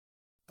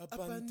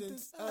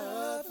Abundance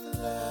of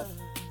love,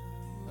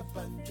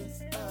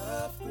 abundance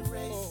of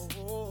grace.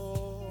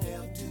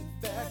 Nailed to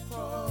that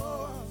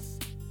cross,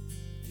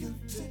 you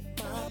took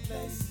my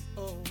place.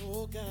 Oh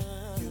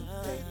God, you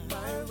paid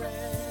my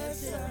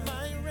ransom.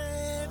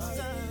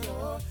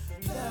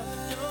 Your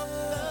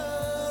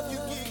love, you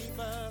gave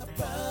us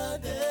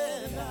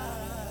abundant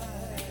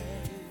life.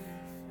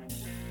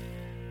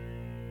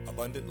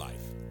 Abundant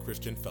Life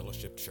Christian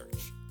Fellowship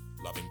Church.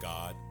 Loving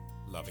God,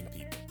 loving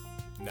people.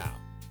 Now,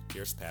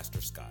 here's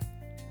Pastor Scott.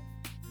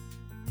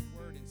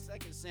 Word in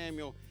 2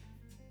 Samuel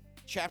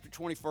chapter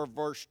 24,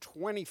 verse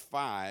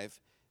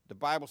 25, the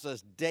Bible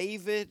says,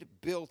 David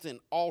built an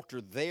altar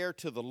there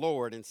to the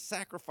Lord and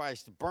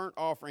sacrificed burnt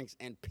offerings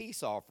and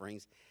peace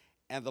offerings,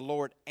 and the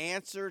Lord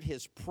answered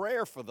his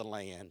prayer for the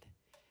land,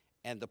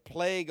 and the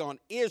plague on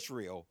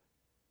Israel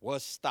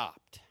was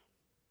stopped.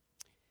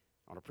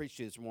 I want to preach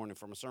to you this morning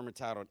from a sermon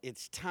titled,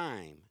 It's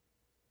Time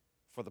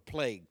for the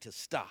Plague to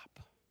Stop.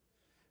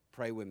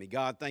 Pray with me.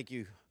 God, thank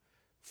you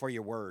for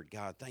your word.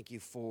 God, thank you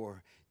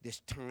for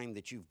this time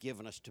that you've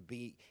given us to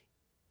be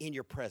in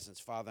your presence,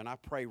 Father. And I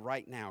pray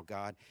right now,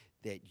 God,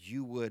 that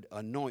you would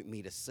anoint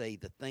me to say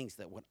the things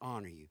that would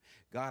honor you.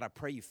 God, I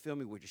pray you fill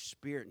me with your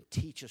spirit and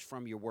teach us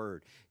from your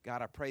word.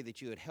 God, I pray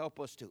that you would help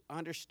us to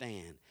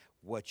understand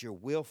what your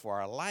will for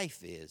our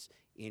life is.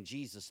 In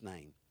Jesus'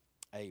 name,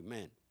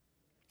 amen.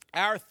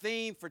 Our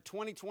theme for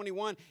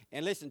 2021,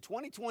 and listen,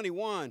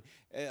 2021,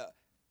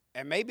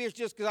 and maybe it's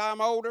just because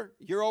I'm older,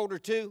 you're older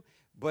too,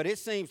 but it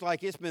seems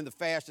like it's been the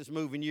fastest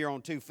moving year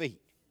on 2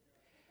 feet.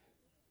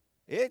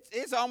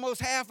 It's almost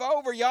half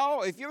over,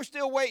 y'all. If you're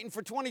still waiting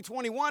for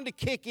 2021 to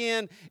kick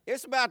in,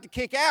 it's about to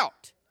kick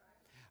out.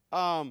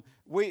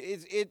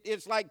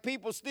 It's like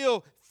people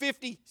still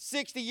 50,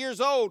 60 years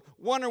old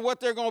wondering what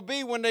they're going to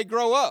be when they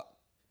grow up.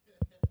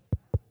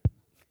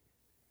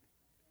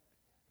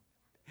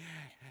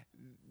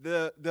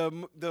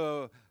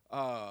 The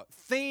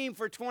theme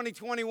for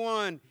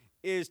 2021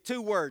 is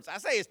 2 words. I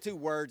say it's 2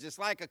 words. It's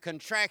like a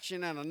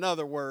contraction and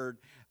another word.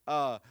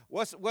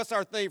 What's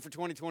our theme for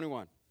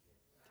 2021?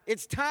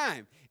 It's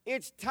time.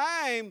 It's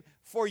time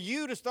for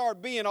you to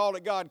start being all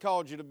that God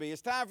called you to be.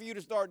 It's time for you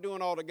to start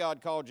doing all that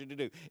God called you to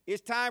do.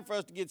 It's time for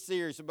us to get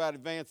serious about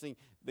advancing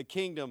the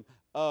kingdom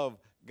of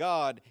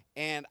God.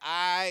 And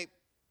I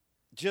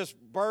just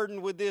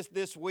burdened with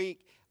this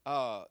week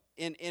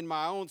in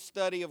my own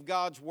study of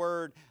God's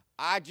word.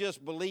 I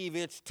just believe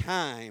it's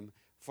time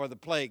for the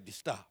plague to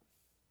stop.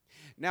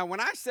 Now, when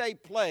I say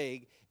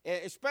plague,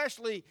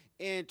 especially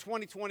in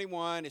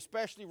 2021,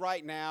 especially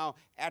right now,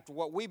 after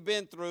what we've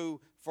been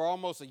through for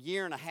almost a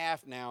year and a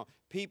half now,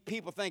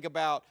 people think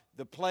about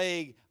the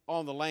plague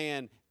on the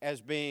land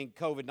as being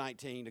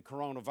COVID-19, the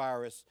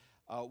coronavirus,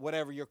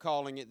 whatever you're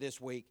calling it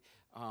this week.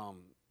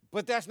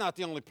 But that's not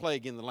the only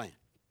plague in the land.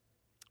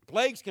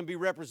 Plagues can be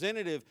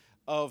representative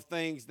of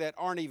things that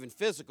aren't even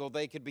physical.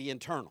 They could be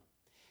internal.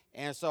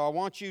 And so I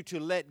want you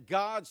to let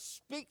God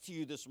speak to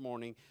you this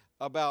morning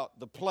about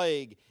the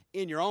plague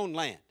in your own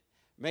land.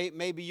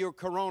 Maybe you're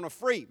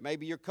corona-free.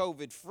 Maybe you're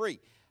COVID-free.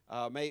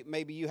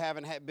 Maybe you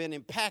haven't been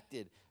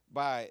impacted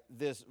by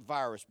this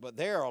virus. But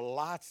there are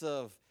lots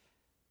of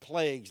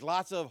plagues,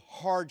 lots of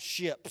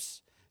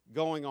hardships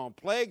going on.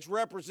 Plagues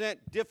represent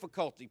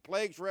difficulty.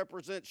 Plagues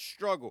represent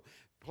struggle.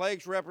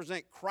 Plagues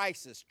represent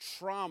crisis,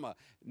 trauma,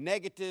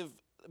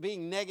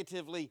 being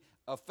negatively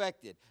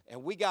affected.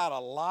 And we got a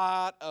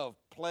lot of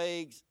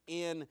plagues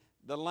in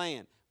the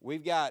land.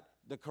 We've got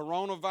the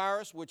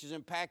coronavirus, which is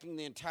impacting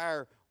the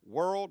entire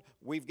world.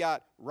 We've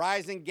got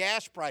rising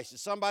gas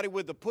prices. Somebody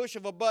with the push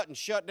of a button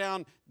shut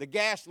down the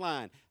gas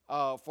line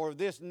for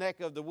this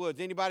neck of the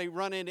woods. Anybody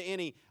run into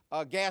any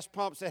gas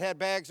pumps that had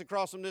bags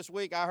across them this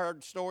week? I heard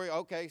the story.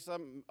 Okay,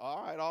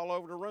 all right, all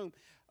over the room.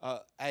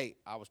 Hey,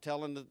 I was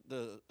telling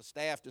the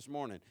staff this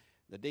morning,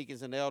 the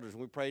deacons and the elders,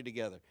 we prayed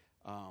together.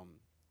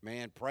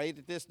 Man, pray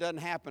that this doesn't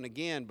happen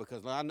again,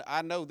 because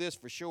I know this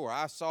for sure.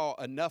 I saw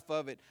enough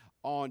of it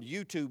on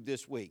YouTube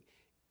this week.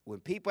 When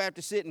people have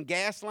to sit in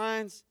gas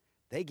lines,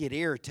 they get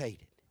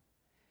irritated.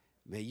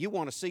 Man, you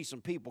want to see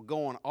some people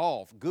going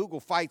off.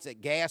 Google fights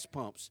at gas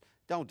pumps.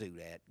 Don't do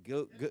that.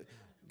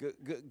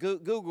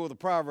 Google the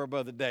proverb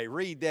of the day.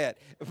 Read that.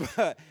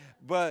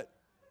 But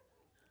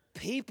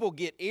people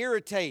get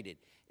irritated,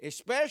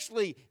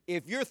 especially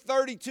if you're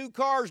 32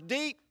 cars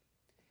deep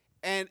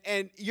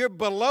and you're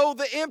below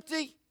the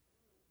empty,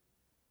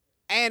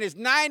 and it's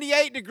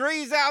 98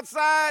 degrees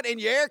outside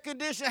and your air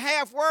conditioner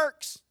half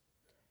works.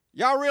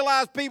 Y'all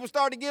realize people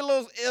start to get a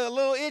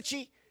little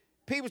itchy?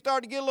 People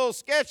start to get a little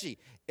sketchy,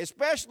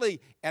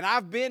 especially, and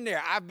I've been there.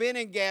 I've been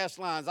in gas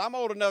lines. I'm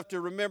old enough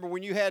to remember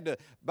when you had to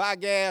buy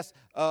gas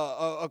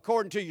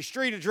according to your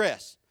street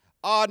address.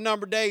 Odd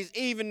number days,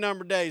 even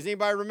number days.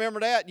 Anybody remember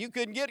that? You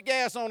couldn't get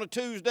gas on a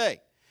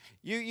Tuesday.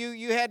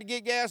 You had to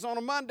get gas on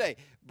a Monday.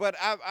 But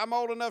I'm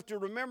old enough to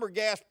remember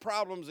gas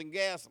problems and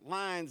gas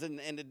lines and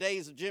the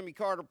days of Jimmy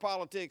Carter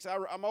politics.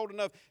 I'm old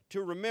enough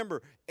to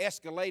remember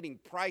escalating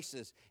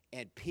prices,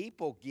 and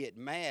people get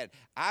mad.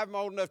 I'm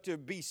old enough to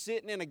be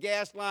sitting in a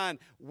gas line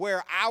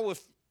where I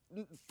was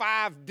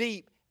 5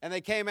 deep And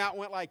they came out and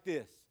went like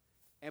this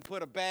and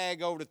put a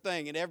bag over the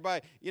thing. And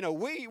everybody,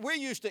 we're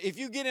used to, if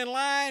you get in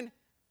line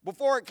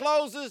before it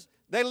closes,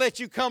 they let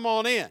you come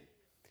on in.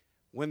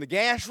 When the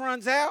gas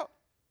runs out,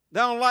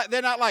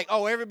 they're not like,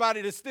 oh,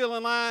 everybody that's still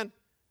in line,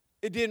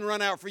 it didn't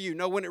run out for you.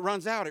 No, when it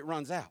runs out, it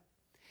runs out.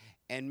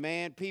 And,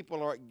 man,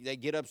 they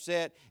get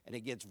upset, and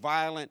it gets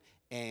violent,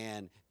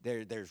 and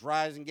there's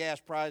rising gas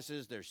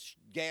prices. There's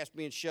gas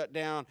being shut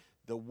down.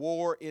 The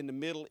war in the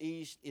Middle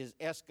East is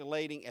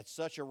escalating at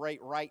such a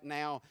rate right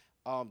now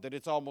that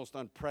it's almost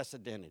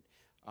unprecedented.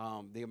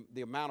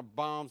 The amount of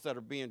bombs that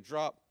are being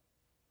dropped,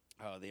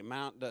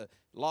 the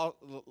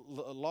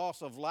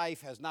loss of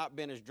life has not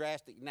been as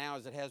drastic now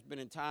as it has been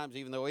in times,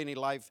 even though any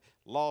life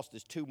lost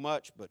is too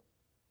much. But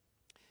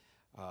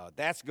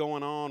that's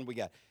going on. We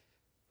got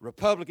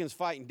Republicans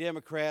fighting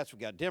Democrats. We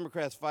got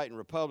Democrats fighting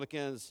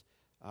Republicans.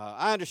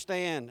 I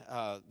understand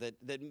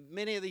that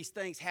many of these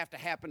things have to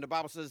happen. The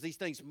Bible says these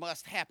things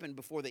must happen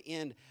before the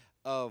end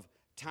of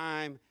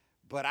time.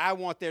 But I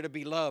want there to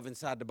be love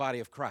inside the body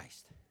of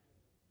Christ.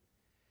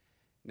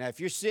 Now, if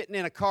you're sitting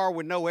in a car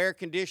with no air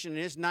conditioning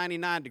and it's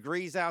 99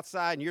 degrees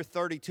outside and you're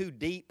 32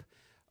 deep,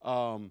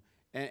 and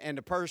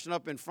the person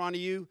up in front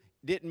of you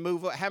didn't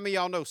move up. How many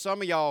of y'all know,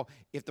 some of y'all,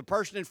 if the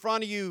person in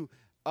front of you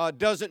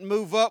doesn't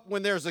move up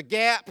when there's a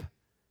gap,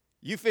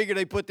 you figure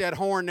they put that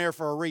horn there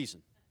for a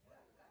reason.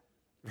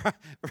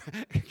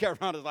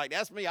 Ronda's like,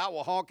 that's me. I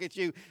will honk at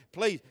you.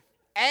 Please,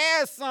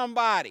 ask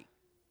somebody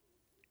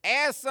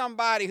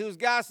who's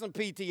got some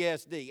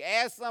PTSD.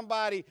 Ask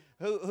somebody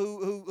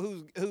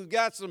who's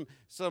got some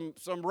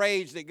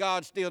rage that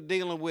God's still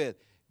dealing with.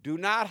 Do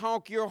not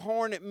honk your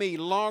horn at me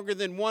longer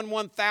than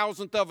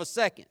 1/1000th of a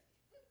second.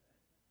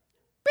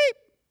 Beep.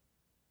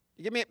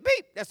 You give me a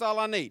beep. That's all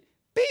I need.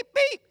 Beep,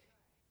 beep.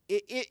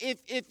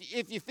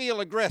 If you feel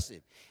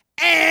aggressive.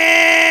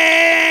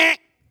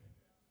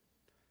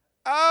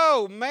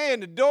 Oh,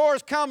 man, the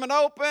door's coming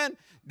open.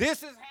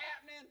 This is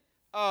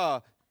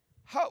happening.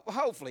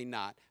 Hopefully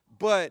not.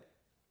 But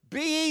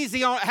be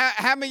easy on,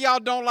 how many of y'all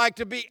don't like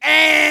to be,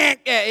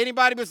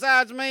 anybody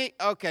besides me?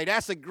 Okay,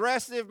 that's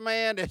aggressive,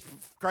 man. There's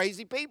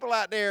crazy people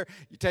out there.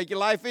 You take your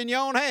life in your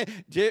own hand.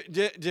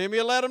 Jimmy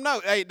will let them know.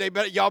 Hey,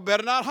 y'all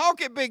better not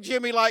honk at Big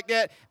Jimmy like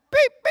that.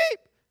 Beep, beep.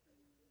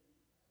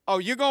 Oh,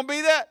 you going to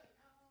be that?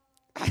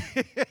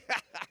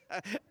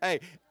 Hey,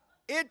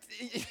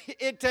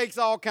 it takes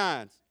all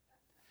kinds.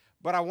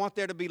 But I want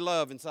there to be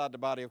love inside the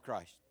body of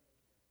Christ.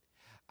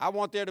 I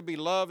want there to be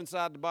love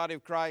inside the body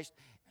of Christ.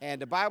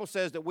 And the Bible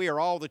says that we are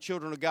all the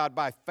children of God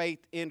by faith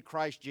in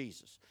Christ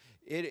Jesus.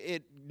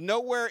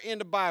 Nowhere in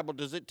the Bible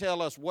does it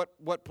tell us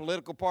what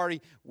political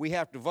party we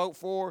have to vote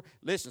for.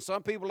 Listen,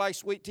 some people like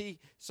sweet tea.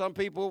 Some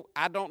people,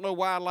 I don't know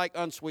why I like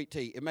unsweet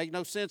tea. It makes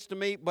no sense to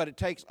me, but it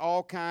takes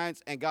all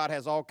kinds, and God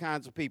has all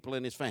kinds of people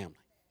in his family.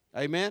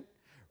 Amen?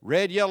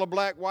 Red, yellow,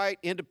 black, white,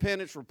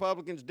 independents,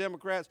 Republicans,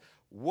 Democrats,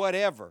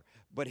 whatever.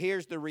 But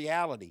here's the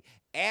reality.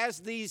 As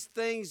these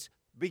things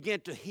begin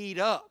to heat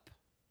up,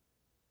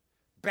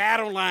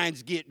 battle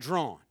lines get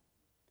drawn.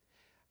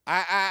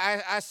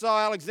 I saw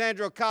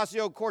Alexandria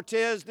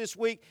Ocasio-Cortez this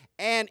week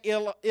and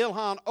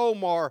Ilhan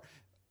Omar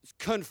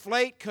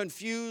conflate,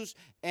 confuse,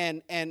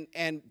 and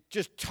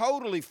just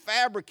totally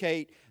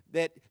fabricate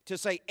that to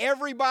say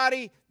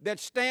everybody that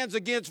stands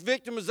against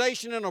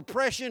victimization and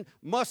oppression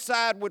must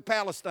side with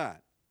Palestine.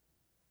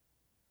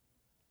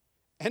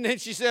 And then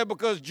she said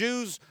because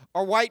Jews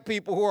are white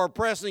people who are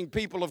oppressing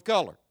people of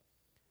color.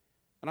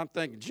 And I'm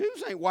thinking,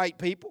 Jews ain't white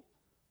people.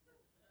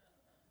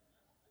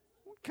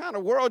 What kind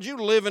of world you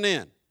living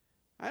in?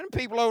 And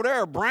people over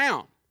there are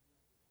brown.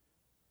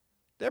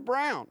 They're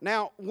brown.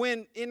 Now, in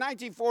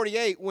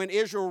 1948, when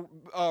Israel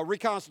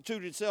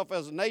reconstituted itself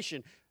as a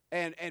nation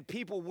and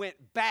people went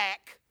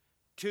back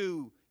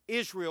to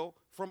Israel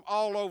from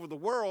all over the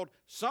world,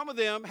 some of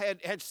them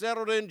had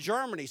settled in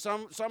Germany.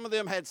 Some of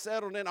them had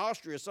settled in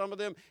Austria. Some of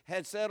them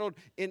had settled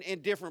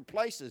in different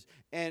places.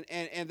 And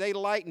they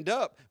lightened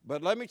up.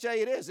 But let me tell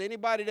you this.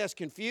 Anybody that's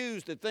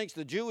confused that thinks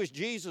the Jewish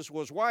Jesus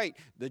was white,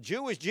 the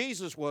Jewish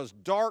Jesus was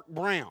dark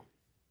brown.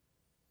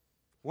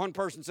 One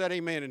person said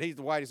amen, and he's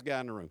the whitest guy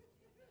in the room.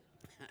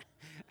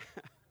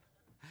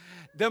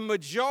 The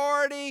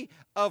majority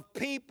of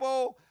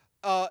people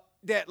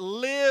that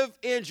live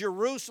in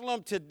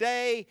Jerusalem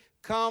today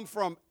come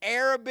from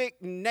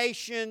Arabic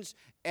nations,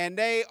 and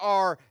they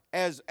are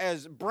as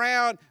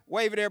brown.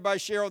 Wave at everybody,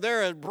 Cheryl.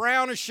 They're as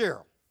brown as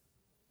Cheryl.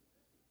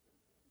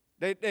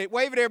 They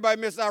wave at everybody,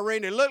 Miss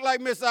Irene. They look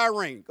like Miss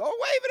Irene. Go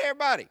wave at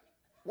everybody.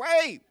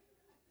 Wave.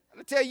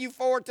 I'll tell you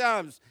 4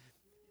 times.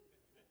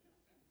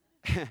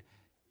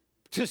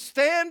 To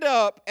stand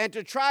up and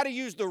to try to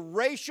use the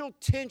racial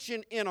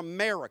tension in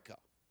America.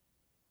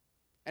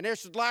 And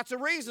there's lots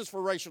of reasons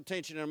for racial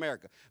tension in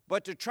America.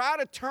 But to try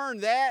to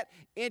turn that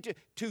into,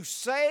 to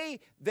say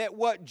that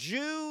what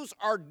Jews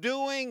are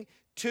doing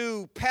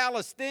to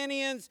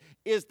Palestinians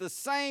is the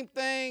same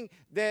thing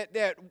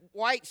that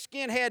white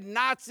skinhead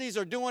Nazis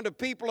are doing to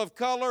people of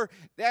color.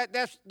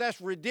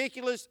 That's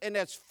ridiculous and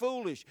that's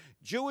foolish.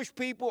 Jewish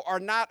people are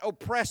not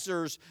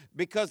oppressors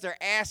because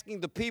they're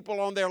asking the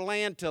people on their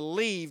land to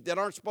leave that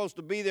aren't supposed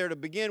to be there to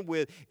begin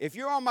with. If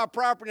you're on my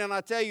property and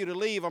I tell you to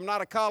leave, I'm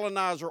not a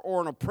colonizer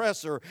or an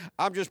oppressor.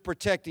 I'm just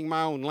protecting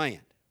my own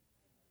land.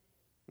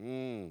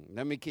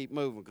 Let me keep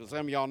moving because some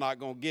of y'all not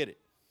going to get it.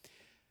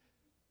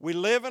 We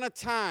live in a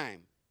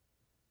time,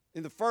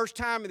 in the first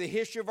time in the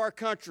history of our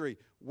country,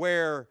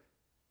 where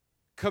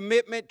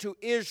commitment to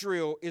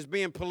Israel is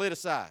being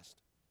politicized.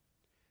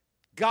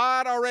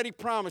 God already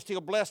promised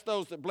He'll bless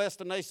those that bless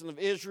the nation of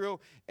Israel,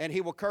 and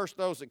He will curse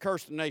those that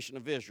curse the nation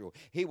of Israel.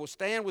 He will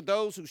stand with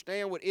those who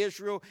stand with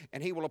Israel,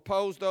 and He will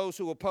oppose those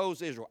who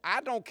oppose Israel.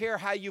 I don't care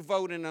how you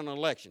vote in an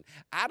election.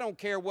 I don't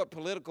care what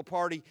political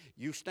party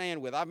you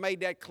stand with. I've made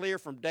that clear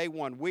from day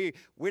one. We're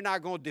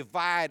not going to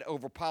divide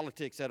over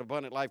politics at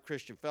Abundant Life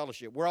Christian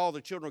Fellowship. We're all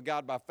the children of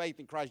God by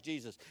faith in Christ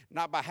Jesus,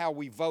 not by how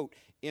we vote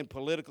in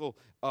political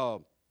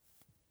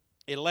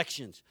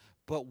elections.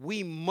 But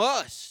we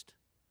must,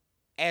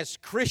 as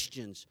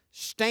Christians,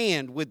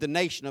 stand with the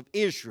nation of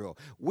Israel.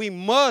 We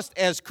must,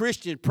 as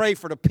Christians, pray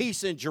for the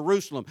peace in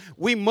Jerusalem.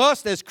 We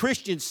must, as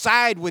Christians,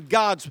 side with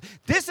God's.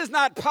 This is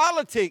not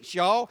politics,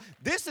 y'all.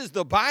 This is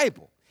the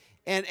Bible.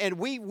 And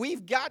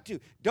we've got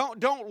to.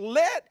 Don't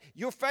let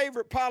your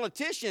favorite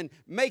politician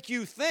make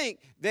you think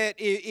that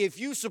if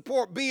you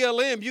support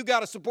BLM, you got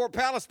to support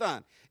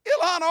Palestine.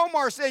 Ilhan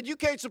Omar said you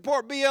can't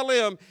support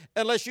BLM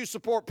unless you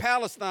support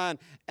Palestine.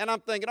 And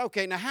I'm thinking,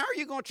 okay, now how are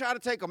you going to try to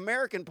take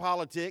American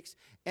politics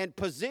and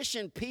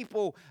position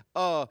people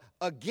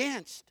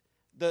against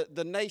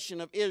the nation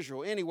of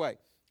Israel? Anyway,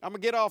 I'm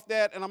going to get off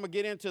that and I'm going to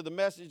get into the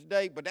message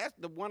today. But that's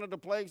one of the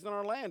plagues in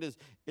our land is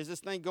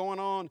this thing going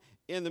on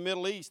in the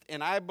Middle East.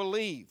 And I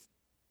believe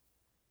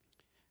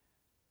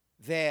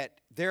that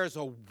there's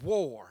a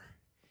war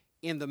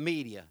in the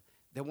media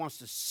that wants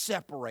to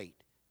separate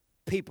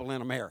people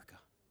in America.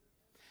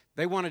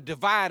 They want to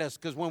divide us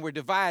because when we're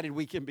divided,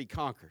 we can be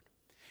conquered.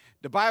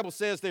 The Bible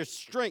says there's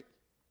strength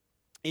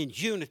in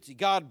unity.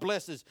 God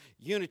blesses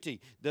unity.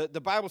 The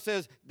Bible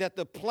says that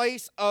the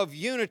place of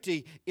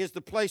unity is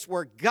the place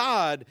where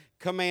God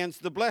commands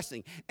the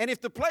blessing. And if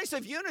the place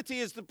of unity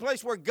is the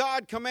place where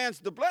God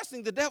commands the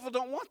blessing, the devil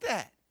don't want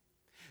that.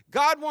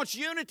 God wants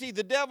unity.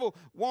 The devil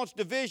wants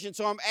division.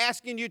 So I'm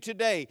asking you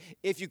today,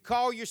 if you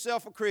call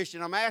yourself a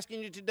Christian, I'm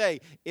asking you today,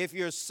 if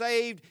you're a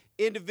saved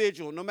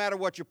individual, no matter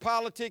what your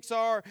politics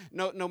are,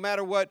 no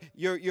matter what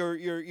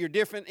your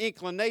different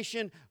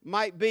inclination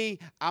might be,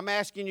 I'm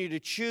asking you to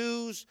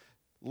choose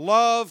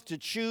love, to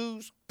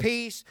choose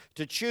peace,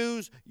 to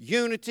choose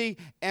unity,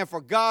 and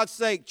for God's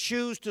sake,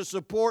 choose to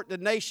support the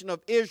nation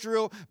of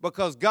Israel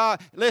because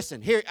God,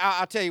 listen, here,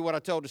 I'll tell you what I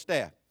told the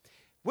staff.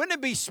 Wouldn't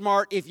it be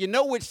smart if you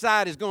know which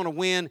side is going to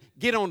win,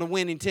 get on the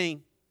winning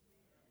team?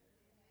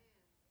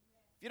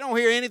 If you don't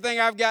hear anything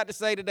I've got to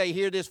say today,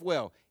 hear this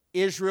well.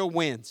 Israel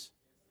wins.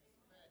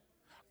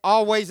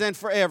 Always and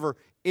forever,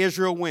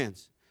 Israel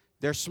wins.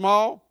 They're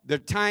small, they're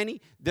tiny,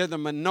 they're the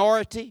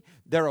minority,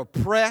 they're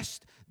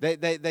oppressed,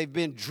 they've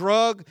been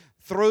drugged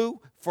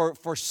through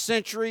for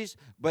centuries.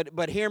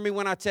 But hear me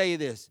when I tell you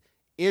this.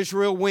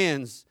 Israel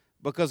wins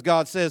because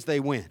God says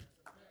they win.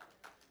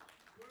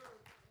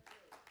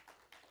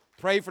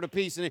 Pray for the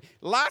peace. And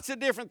lots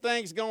of different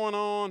things going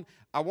on.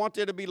 I want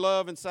there to be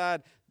love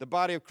inside the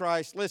body of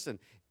Christ. Listen,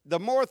 the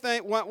more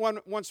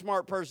one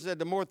smart person said,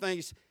 the more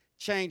things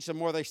change, the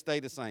more they stay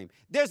the same.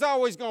 There's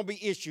always going to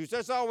be issues.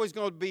 There's always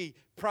going to be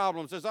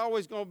problems. There's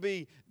always going to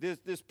be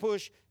this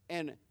push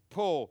and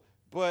pull.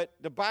 But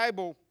the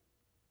Bible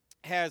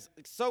has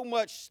so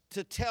much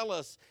to tell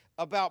us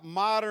about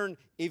modern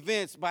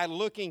events by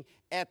looking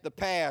at the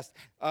past.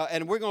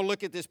 And we're going to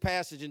look at this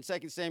passage in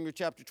 2 Samuel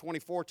chapter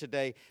 24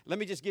 today. Let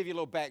me just give you a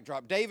little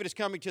backdrop. David is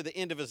coming to the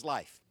end of his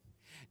life.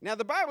 Now,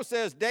 the Bible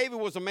says David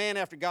was a man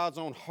after God's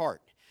own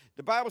heart.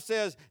 The Bible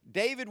says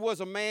David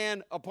was a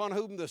man upon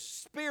whom the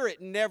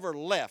Spirit never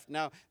left.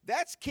 Now,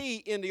 that's key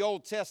in the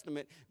Old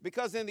Testament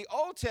because in the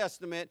Old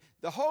Testament,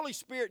 the Holy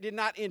Spirit did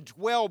not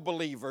indwell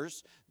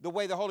believers the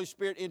way the Holy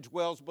Spirit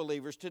indwells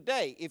believers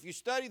today. If you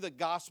study the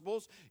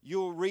Gospels,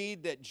 you'll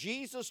read that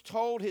Jesus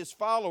told his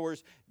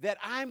followers that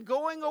I'm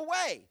going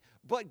away,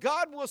 but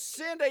God will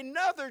send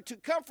another to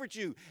comfort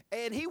you,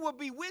 and he will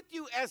be with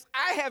you as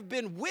I have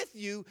been with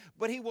you,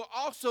 but he will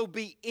also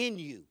be in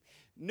you.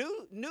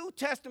 New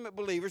Testament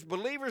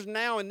believers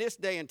now in this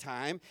day and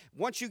time,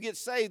 once you get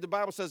saved, the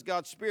Bible says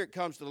God's Spirit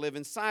comes to live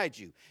inside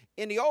you.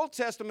 In the Old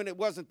Testament, it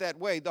wasn't that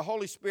way. The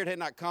Holy Spirit had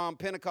not come.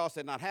 Pentecost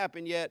had not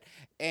happened yet.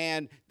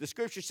 And the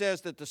Scripture says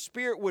that the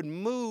Spirit would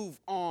move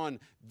on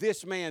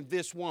this man,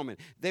 this woman.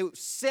 They would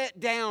sit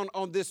down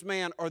on this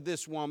man or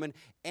this woman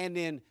and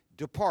then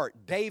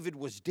depart. David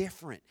was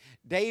different.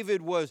 David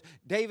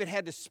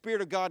had the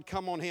Spirit of God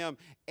come on him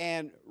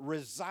and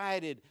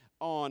resided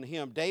on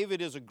him. David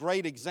is a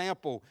great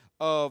example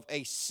of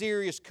a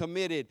serious,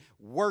 committed,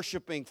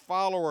 worshiping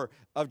follower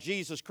of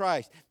Jesus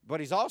Christ.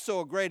 But he's also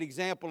a great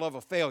example of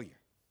a failure.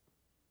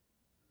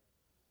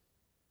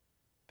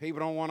 People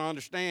don't want to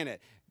understand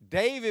it.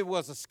 David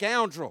was a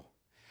scoundrel.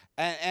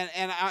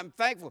 And I'm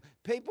thankful.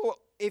 People,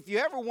 if you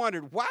ever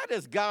wondered, why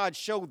does God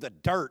show the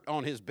dirt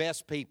on his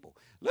best people?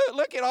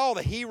 Look at all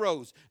the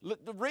heroes.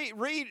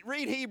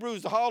 Read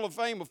Hebrews, the Hall of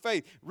Fame of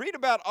Faith. Read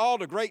about all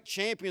the great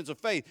champions of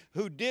faith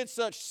who did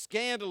such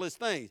scandalous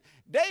things.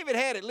 David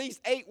had at least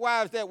 8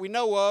 wives that we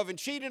know of and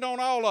cheated on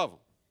all of them.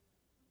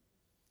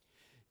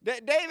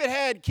 David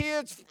had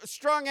kids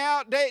strung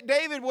out.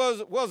 David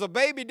was a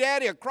baby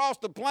daddy across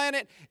the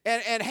planet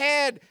and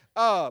had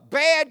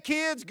bad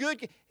kids, good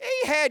kids.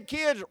 He had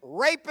kids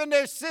raping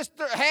their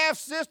sister,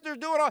 half-sisters,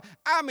 doing all.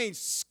 I mean,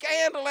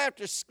 scandal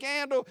after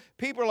scandal.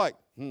 People are like,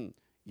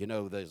 you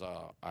know,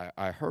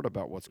 I heard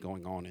about what's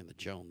going on in the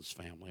Jones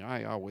family.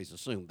 I always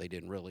assumed they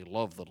didn't really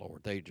love the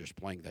Lord. They were just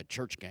playing that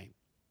church game.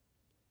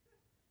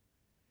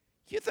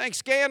 You think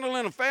scandal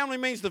in a family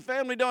means the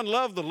family doesn't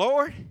love the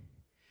Lord?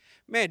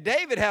 Man,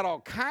 David had all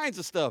kinds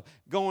of stuff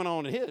going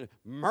on in his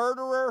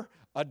murderer,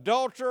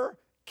 adulterer,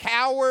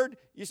 coward.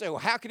 You say, well,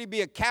 how could he be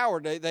a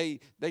coward? They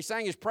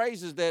sang his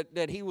praises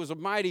that he was a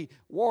mighty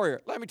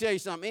warrior. Let me tell you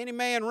something. Any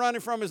man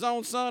running from his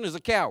own son is a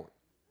coward.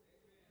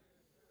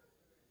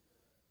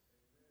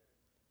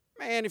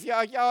 Man, if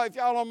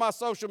y'all on my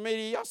social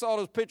media, y'all saw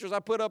those pictures I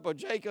put up of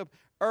Jacob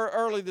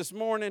early this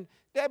morning.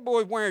 That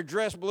boy's wearing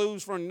dress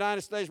blues from the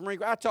United States Marine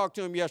Corps. I talked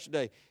to him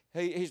yesterday.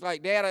 He's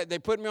like, Dad, they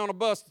put me on a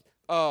bus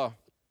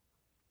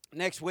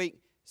next week,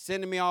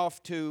 sending me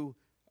off to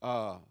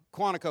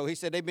Quantico. He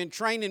said they've been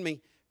training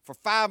me for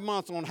 5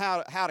 months on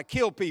how to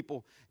kill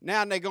people.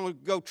 Now they're going to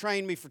go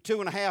train me for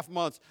 2.5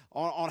 months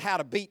on how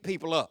to beat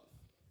people up.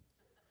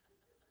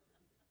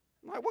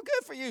 I'm like, well,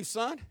 good for you,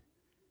 son.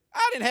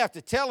 I didn't have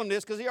to tell him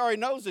this because he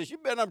already knows this. You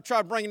better not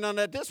try bringing none of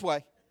that this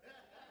way.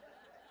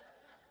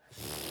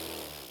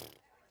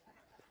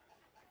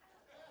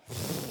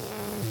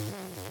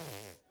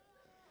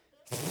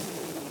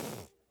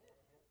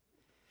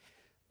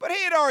 But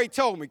he had already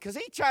told me, because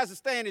he tries to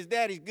stay in his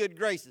daddy's good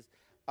graces.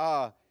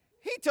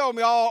 He told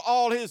me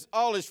all his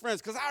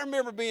friends, because I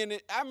remember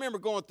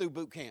going through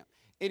boot camp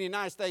in the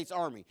United States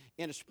Army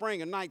in the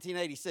spring of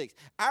 1986.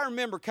 I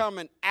remember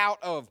coming out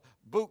of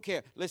boot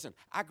camp. Listen,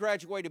 I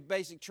graduated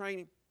basic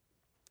training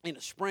in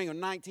the spring of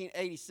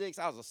 1986.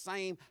 I was the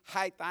same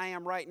height I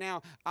am right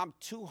now. I'm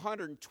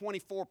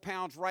 224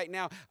 pounds right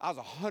now. I was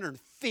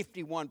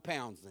 151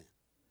 pounds then.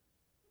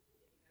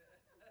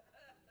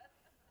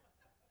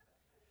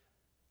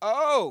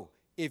 Oh,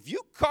 if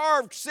you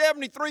carved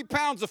 73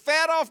 pounds of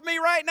fat off me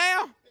right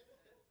now,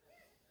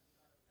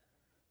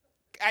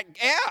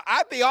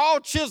 I'd be all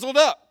chiseled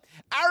up.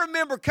 I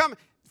remember coming,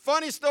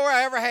 funniest story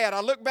I ever had. I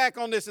look back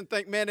on this and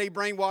think, man, they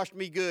brainwashed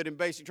me good in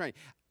basic training.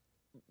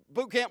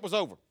 Boot camp was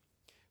over.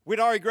 We'd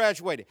already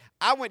graduated.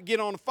 I went to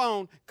get on the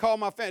phone, call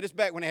my family. This is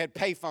back when they had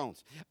pay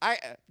phones.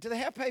 Do they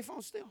have pay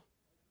phones still?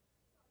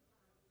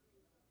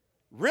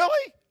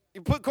 Really?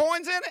 You put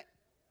coins in it?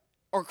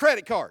 Or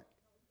credit card?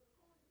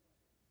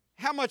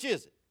 How much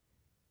is it?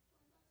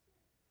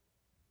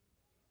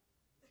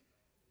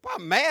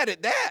 I'm mad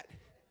at that.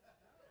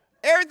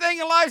 Everything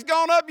in life's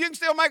gone up. You can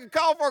still make a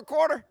call for a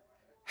quarter.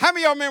 How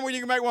many of y'all remember when you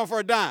can make one for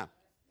a dime?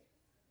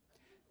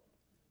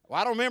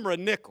 Well, I don't remember a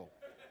nickel.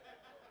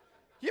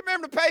 You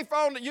remember the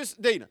payphone that used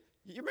to, Dina,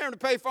 you remember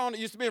the payphone that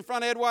used to be in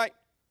front of Ed White?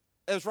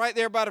 It was right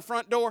there by the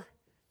front door.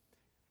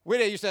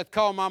 We used to have to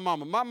call my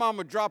mama. My mama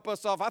would drop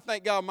us off. I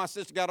thank God my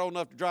sister got old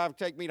enough to drive and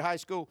take me to high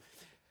school.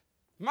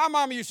 My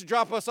mama used to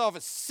drop us off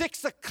at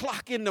 6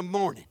 o'clock in the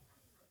morning.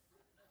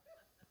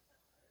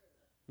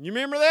 You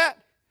remember that?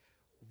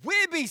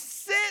 We'd be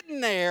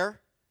sitting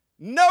there,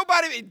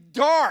 nobody,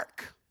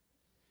 dark.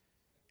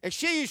 And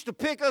she used to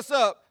pick us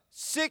up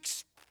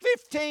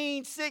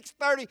 6:15,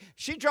 6:30.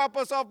 She'd drop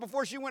us off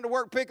before she went to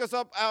work, pick us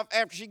up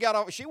after she got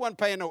off. She wasn't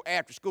paying no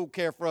after-school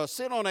care for us.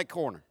 Sit on that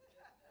corner.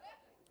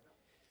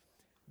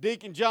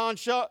 Deacon John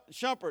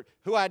Shumpert,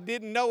 who I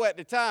didn't know at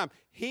the time,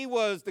 he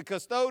was the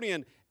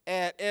custodian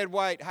at Ed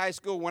White High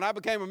School. When I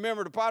became a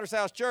member of the Potter's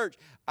House Church,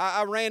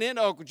 I ran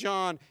into Uncle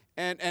John,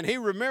 and he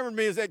remembered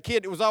me as that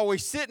kid that was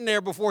always sitting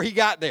there before he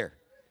got there.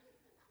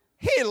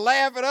 He'd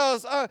laugh at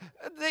us.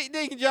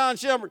 Deacon John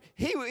Shumpert,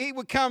 he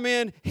would come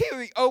in, he would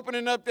be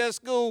opening up that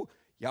school.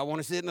 Y'all want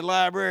to sit in the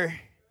library?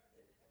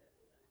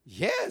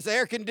 Yeah, it's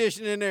air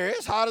conditioning in there.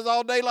 It's hot as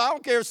all day long. I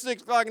don't care if it's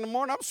 6 o'clock in the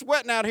morning. I'm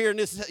sweating out here in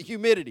this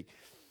humidity.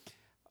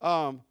 Where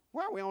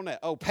are we on that?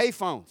 Oh,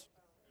 payphones.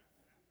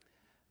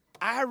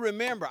 I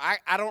remember,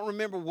 I don't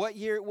remember what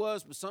year it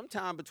was, but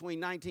sometime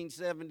between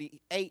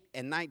 1978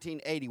 and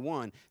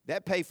 1981,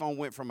 that payphone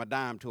went from a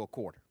dime to a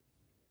quarter.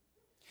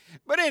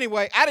 But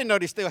anyway, I didn't know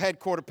they still had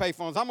quarter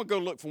payphones. I'm going to go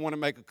look for one and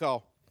make a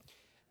call.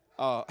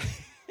 Huh?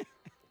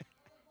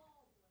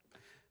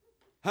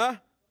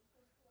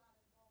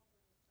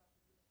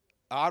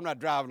 I'm not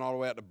driving all the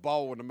way out to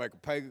Baldwin to make a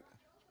pay.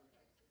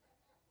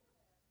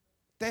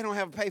 They don't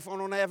have a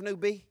payphone on Avenue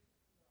B?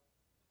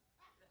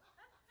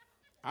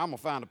 I'm going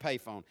to find a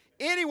payphone.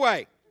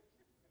 Anyway,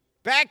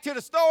 back to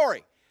the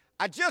story.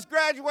 I just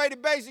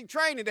graduated basic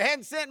training. They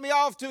hadn't sent me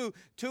off to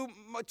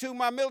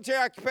my military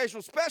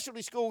occupational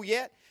specialty school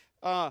yet.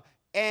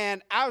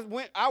 And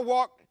I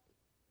walked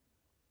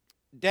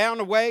down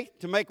the way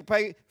to make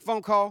a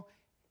phone call,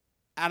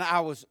 and I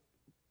was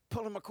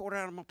pulling my quarter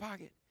out of my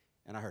pocket,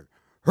 and I heard,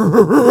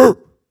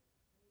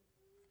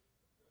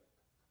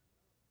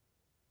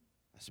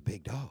 that's a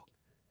big dog.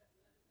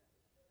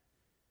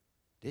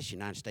 This is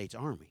United States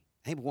Army.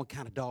 Ain't but one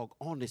kind of dog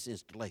on this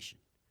installation.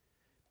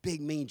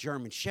 Big, mean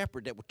German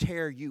shepherd that will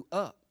tear you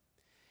up.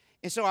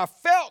 And so I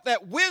felt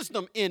that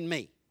wisdom in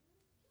me.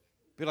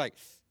 Be like,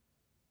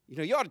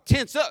 you ought to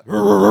tense up. You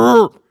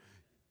ought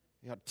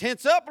to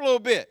tense up a little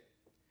bit.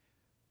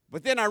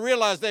 But then I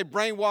realized they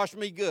brainwashed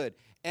me good.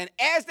 And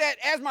as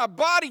my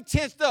body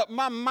tensed up,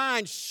 my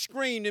mind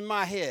screamed in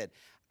my head,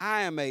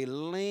 I am a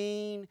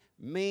lean,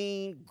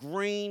 mean,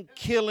 green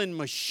killing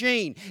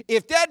machine.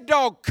 If that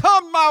dog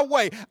come my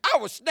way, I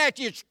will snatch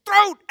its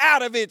throat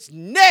out of its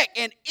neck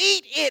and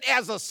eat it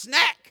as a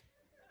snack.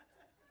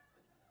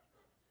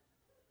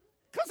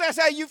 Because that's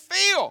how you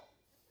feel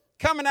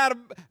coming out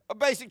of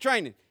basic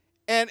training.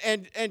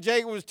 And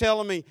Jake was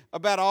telling me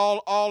about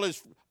all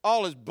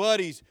his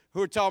buddies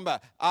who are talking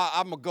about,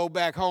 I'm going to go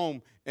back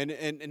home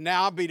and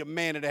now I'll be the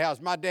man of the house.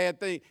 My dad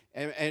think,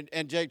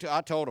 and Jake,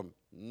 I told him,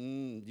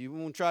 you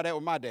won't try that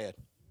with my dad.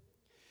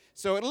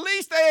 So at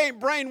least they ain't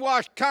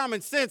brainwashed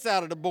common sense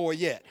out of the boy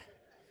yet.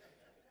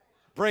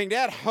 Bring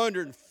that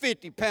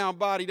 150-pound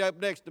body up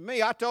next to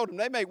me. I told him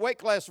they make weight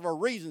classes for a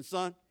reason,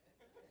 son.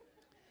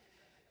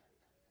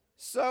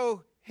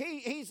 So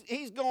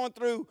he's going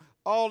through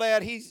all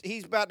that.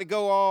 He's about to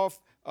go off.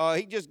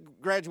 He just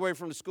graduated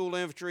from the School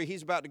of Infantry.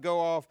 He's about to go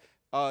off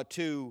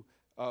to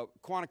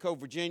Quantico,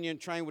 Virginia, and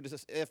train with the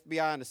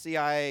FBI and the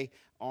CIA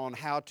on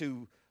how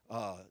to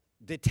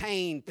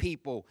detain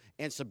people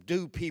and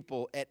subdue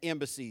people at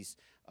embassies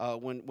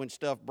when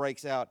stuff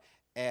breaks out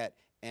at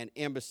an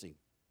embassy.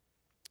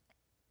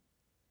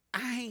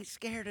 I ain't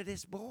scared of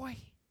this boy.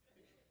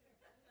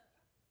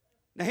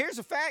 Now, here's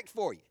a fact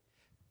for you.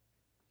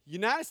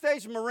 United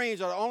States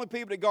Marines are the only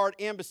people that guard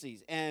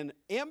embassies, and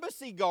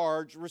embassy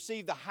guards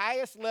receive the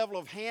highest level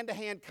of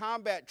hand-to-hand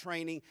combat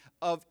training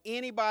of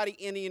anybody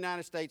in the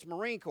United States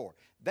Marine Corps.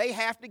 They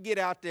have to get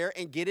out there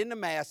and get in the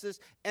masses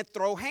and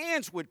throw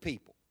hands with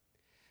people.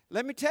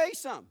 Let me tell you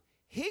something.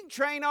 He can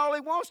train all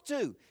he wants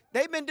to.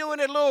 They've been doing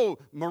a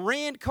little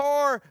Marine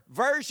Corps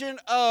version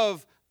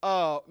of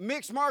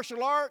mixed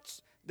martial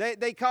arts.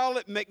 They call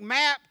it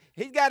McMap.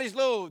 He's got his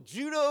little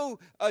judo,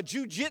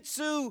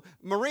 jiu-jitsu,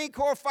 Marine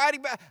Corps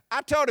fighting.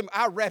 I told him,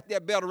 I'll wrap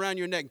that belt around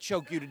your neck and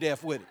choke you to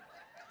death with it.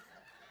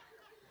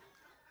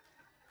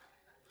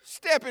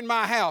 Step in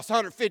my house,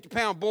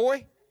 150-pound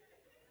boy.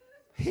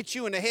 Hit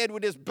you in the head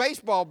with this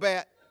baseball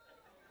bat.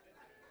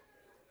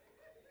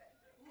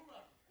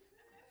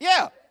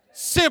 Yeah,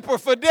 Semper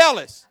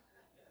Fidelis.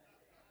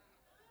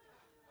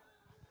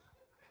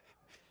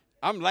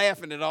 I'm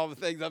laughing at all the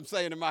things I'm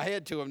saying in my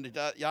head to him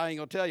that y'all ain't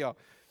going to tell y'all.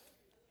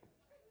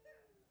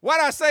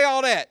 Why'd I say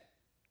all that?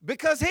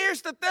 Because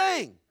here's the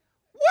thing.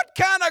 What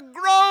kind of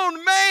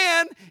grown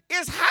man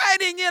is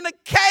hiding in a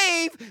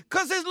cave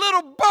because his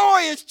little boy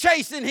is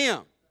chasing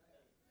him?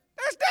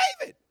 That's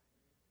David.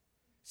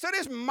 So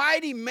this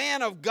mighty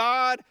man of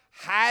God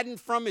hiding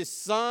from his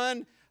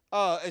son,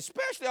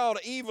 especially all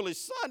the evil his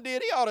son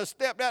did, he ought to have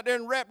stepped out there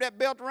and wrapped that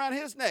belt around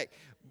his neck.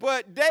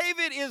 But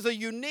David is a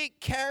unique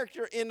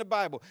character in the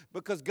Bible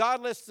because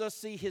God lets us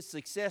see his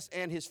success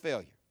and his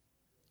failure.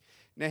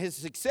 Now, his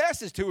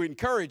success is to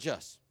encourage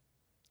us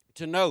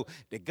to know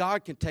that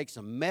God can take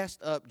some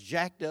messed up,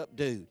 jacked up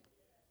dude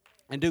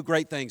and do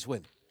great things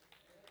with him.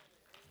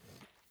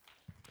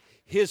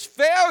 His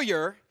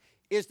failure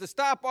is to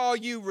stop all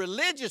you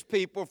religious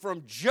people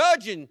from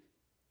judging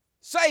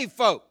saved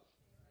folk.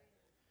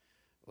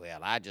 Well,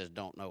 I just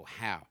don't know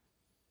how.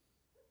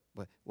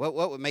 But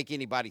what would make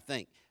anybody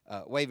think?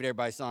 Wave at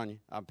everybody, Sonia.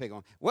 I'll pick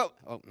on. Well,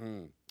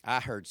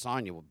 I heard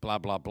Sonia with blah,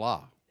 blah,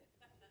 blah.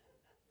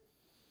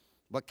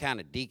 What kind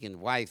of deacon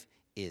wife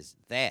is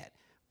that?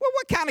 Well,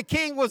 what kind of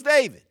king was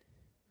David?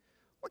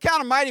 What kind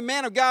of mighty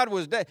man of God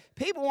was David?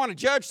 People want to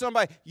judge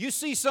somebody. You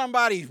see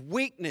somebody's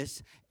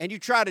weakness, and you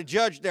try to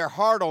judge their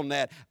heart on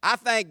that. I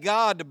thank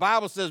God the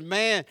Bible says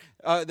man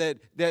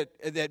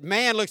that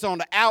man looks on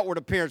the outward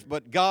appearance,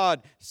 but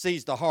God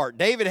sees the heart.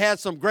 David had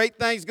some great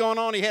things going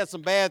on. He had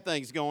some bad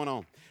things going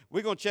on.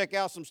 We're going to check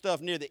out some stuff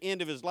near the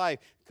end of his life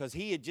because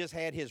he had just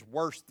had his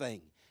worst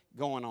thing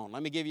going on.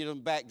 Let me give you a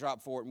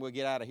backdrop for it, and we'll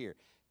get out of here.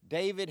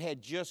 David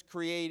had just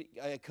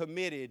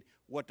committed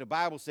what the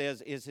Bible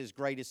says is his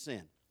greatest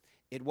sin.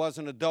 It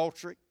wasn't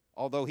adultery,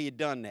 although he had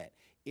done that.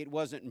 It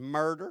wasn't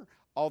murder,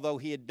 although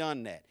he had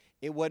done that.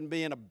 It wasn't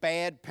being a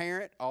bad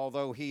parent,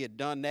 although he had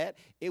done that.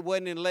 It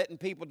wasn't in letting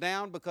people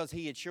down because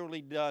he had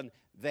surely done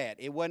that.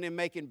 It wasn't in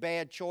making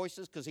bad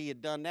choices because he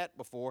had done that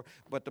before.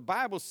 But the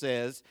Bible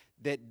says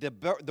that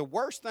the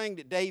worst thing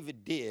that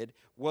David did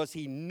was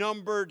he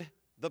numbered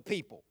the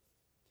people.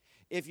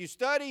 If you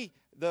study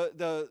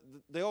the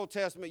Old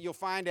Testament, you'll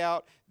find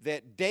out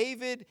that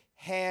David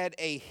had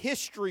a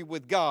history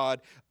with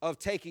God of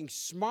taking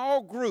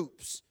small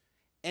groups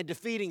and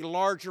defeating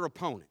larger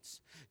opponents,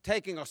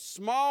 taking a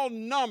small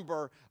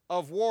number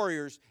of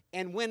warriors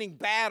and winning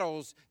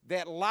battles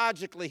that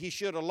logically he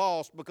should have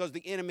lost because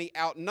the enemy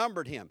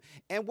outnumbered him.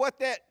 And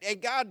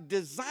God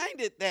designed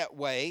it that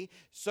way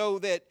so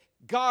that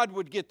God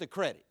would get the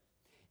credit.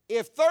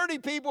 If 30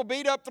 people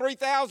beat up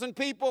 3,000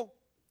 people,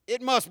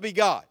 it must be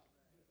God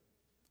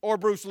or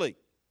Bruce Lee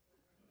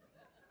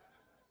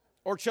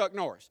or Chuck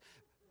Norris.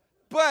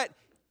 But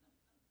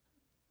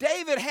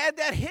David had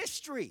that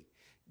history.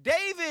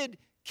 David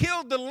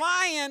killed the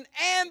lion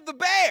and the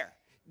bear.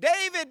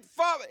 David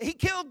he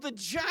killed the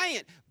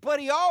giant,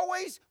 but he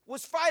always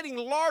was fighting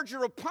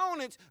larger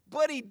opponents,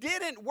 but he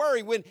didn't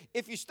worry.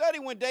 If you study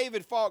when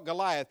David fought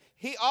Goliath,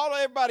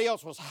 everybody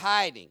else was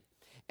hiding.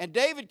 And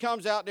David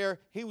comes out there,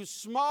 he was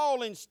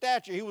small in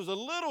stature, he was a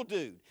little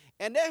dude,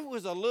 and there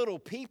was a little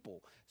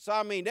people. So,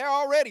 I mean, they're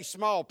already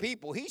small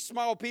people. He's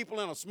small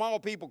people in a small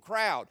people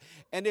crowd.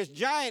 And this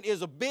giant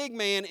is a big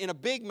man in a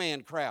big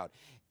man crowd.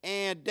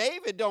 And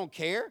David don't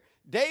care.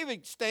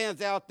 David stands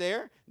out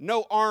there,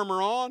 no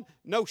armor on,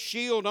 no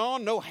shield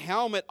on, no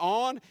helmet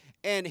on.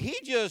 And he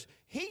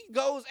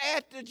goes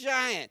at the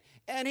giant.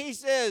 And he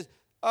says,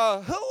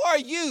 who are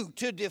you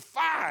to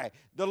defy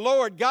the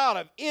Lord God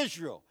of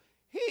Israel?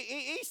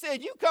 He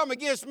said, you come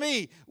against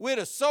me with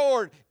a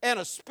sword and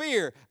a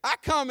spear. I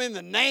come in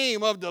the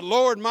name of the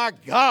Lord my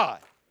God.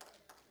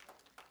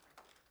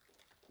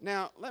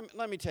 Now,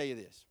 let me tell you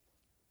this.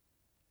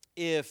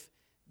 If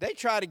they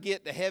try to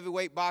get the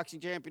heavyweight boxing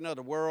champion of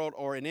the world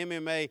or in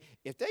MMA,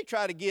 if they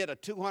try to get a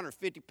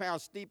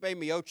 250-pound Stipe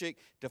Miocic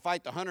to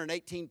fight the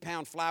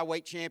 118-pound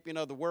flyweight champion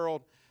of the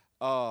world,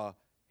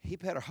 he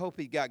better hope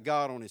he got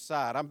God on his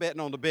side. I'm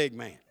betting on the big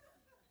man.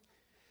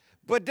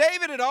 But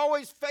David had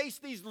always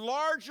faced these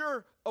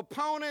larger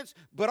opponents,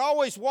 but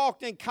always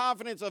walked in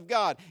confidence of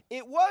God.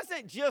 It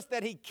wasn't just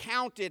that he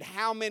counted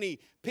how many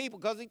people,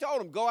 because he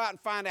told them, go out and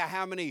find out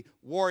how many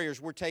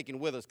warriors we're taking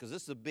with us, because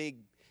it's a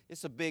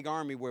big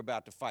army we're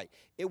about to fight.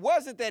 It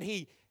wasn't that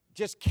he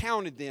just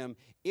counted them.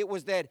 It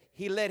was that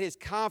he let his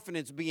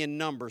confidence be in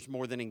numbers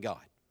more than in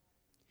God.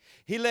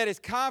 He let his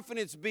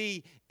confidence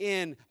be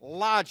in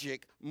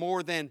logic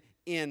more than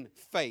in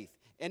faith.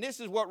 And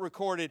this is what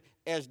recorded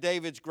as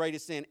David's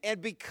greatest sin.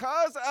 And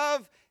because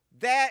of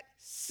that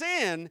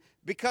sin,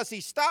 because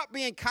he stopped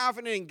being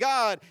confident in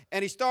God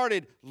and he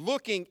started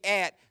looking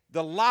at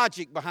the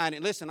logic behind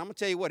it. Listen, I'm going to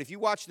tell you what, if you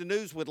watch the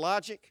news with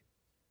logic,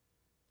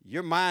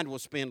 your mind will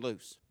spin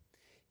loose.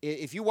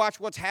 If you watch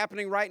what's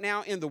happening right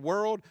now in the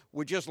world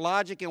with just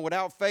logic and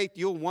without faith,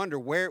 you'll wonder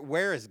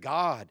where is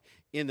God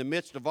in the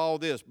midst of all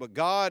this. But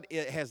God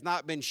has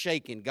not been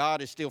shaken.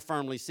 God is still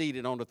firmly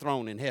seated on the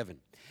throne in heaven.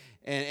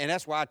 And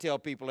that's why I tell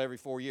people every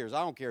 4 years,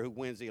 I don't care who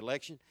wins the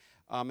election.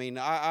 I mean,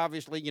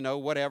 obviously,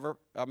 whatever.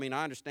 I mean,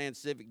 I understand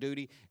civic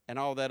duty and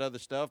all that other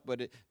stuff,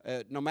 but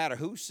no matter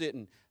who's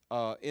sitting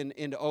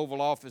in the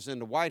Oval Office in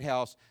the White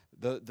House,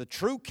 the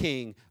true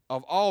king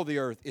of all the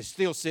earth is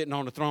still sitting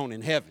on the throne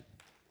in heaven.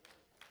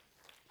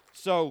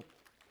 So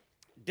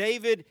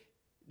David,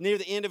 near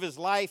the end of his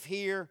life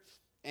here,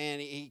 and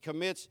he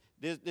commits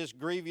this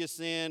grievous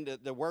sin,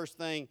 the worst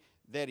thing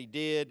that he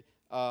did.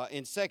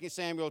 In 2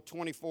 Samuel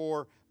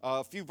 24,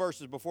 a few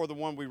verses before the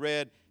one we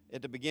read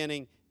at the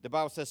beginning, the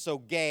Bible says, so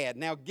Gad.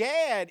 Now,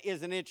 Gad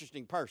is an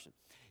interesting person.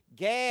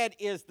 Gad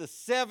is the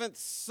seventh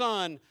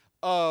son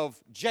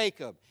of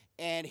Jacob,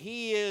 and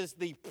he is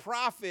the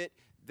prophet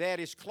that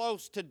is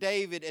close to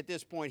David at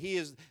this point. He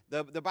is,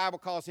 the Bible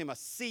calls him a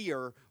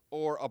seer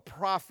or a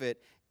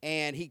prophet,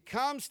 and he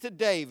comes to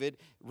David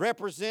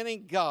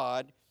representing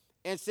God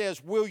and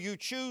says, will you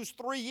choose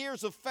 3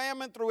 years of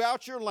famine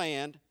throughout your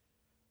land,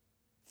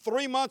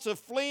 3 months of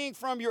fleeing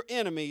from your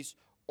enemies,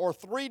 or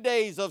 3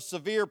 days of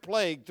severe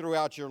plague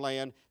throughout your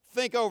land?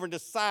 Think over and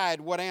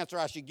decide what answer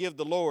I should give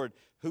the Lord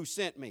who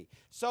sent me.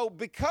 So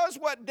because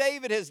what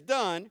David has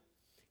done,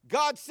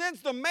 God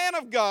sends the man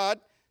of God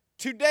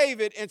to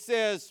David and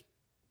says,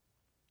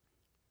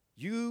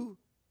 you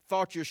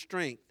thought your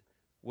strength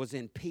was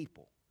in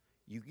people.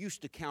 You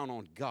used to count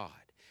on God.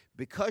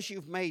 Because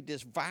you've made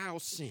this vile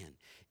sin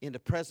in the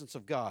presence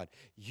of God,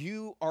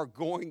 you are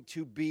going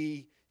to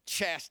be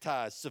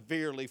chastised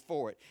severely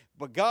for it.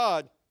 But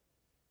God,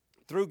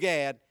 through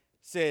Gad,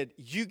 said,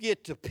 you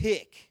get to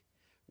pick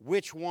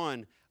which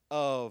one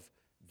of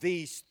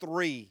these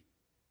 3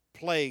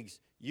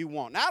 plagues you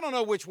want. Now, I don't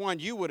know which one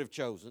you would have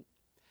chosen,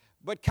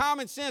 but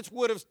common sense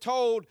would have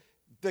told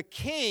the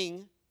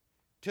king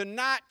to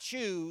not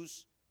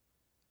choose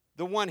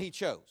the one he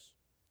chose.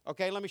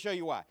 Okay, let me show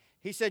you why.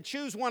 He said,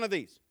 choose one of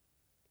these.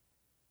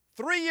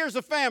 3 years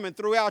of famine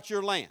throughout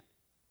your land.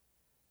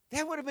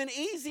 That would have been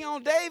easy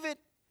on David.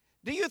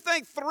 Do you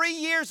think 3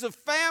 years of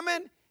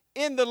famine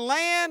in the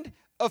land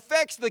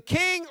affects the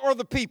king or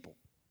the people?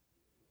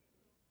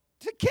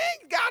 The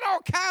king got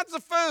all kinds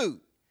of food.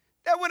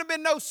 There would have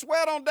been no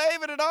sweat on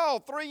David at all.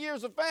 3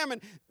 years of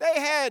famine. They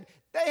had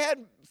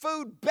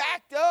food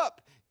backed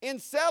up in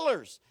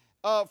cellars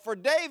for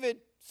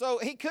David, so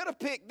he could have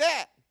picked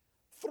that.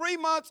 3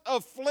 months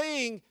of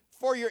fleeing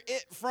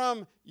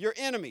from your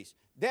enemies.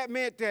 That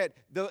meant that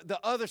the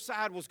other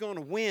side was going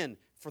to win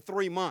for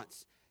 3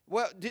 months.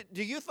 Well,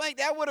 do you think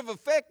that would have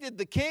affected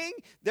the king?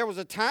 There was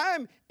a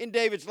time in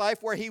David's life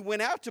where he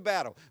went out to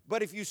battle.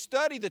 But if you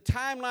study the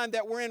timeline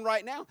that we're in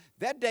right now,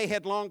 that day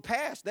had long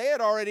passed. They had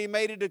already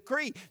made a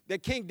decree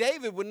that King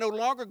David would no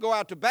longer go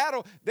out to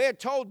battle. They had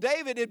told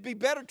David it'd be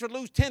better to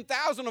lose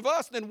 10,000 of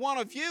us than one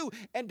of you.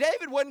 And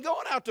David wasn't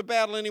going out to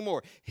battle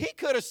anymore. He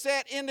could have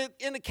sat in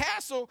the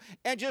castle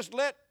and just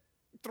let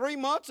 3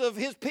 months of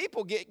his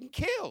people getting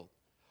killed.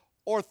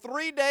 Or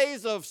 3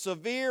 days of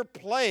severe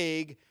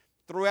plague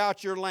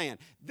throughout your land.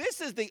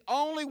 This is the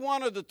only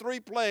one of the 3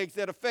 plagues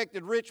that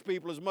affected rich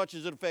people as much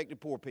as it affected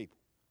poor people.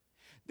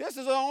 This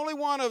is the only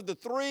one of the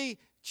 3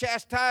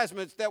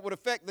 chastisements that would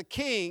affect the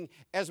king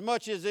as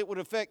much as it would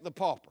affect the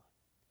pauper.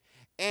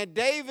 And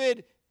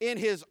David, in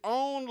his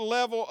own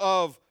level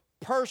of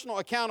personal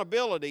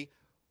accountability,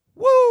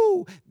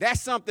 woo,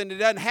 that's something that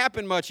doesn't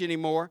happen much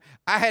anymore.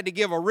 I had to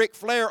give a Ric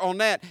Flair on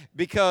that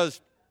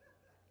because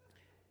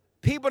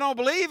people don't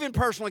believe in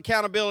personal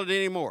accountability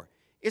anymore.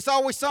 It's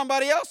always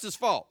somebody else's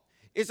fault.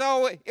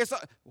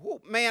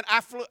 Man,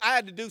 I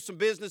had to do some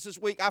business this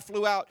week. I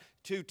flew out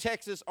to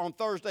Texas on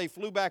Thursday,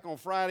 flew back on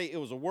Friday. It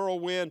was a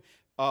whirlwind.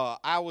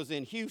 I was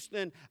in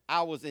Houston,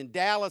 I was in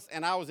Dallas,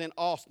 and I was in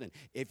Austin.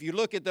 If you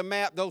look at the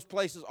map, those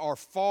places are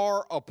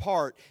far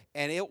apart,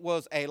 and it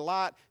was a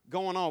lot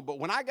going on. But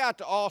when I got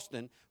to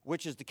Austin,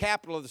 which is the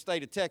capital of the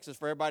state of Texas,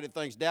 for everybody that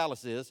thinks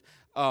Dallas is,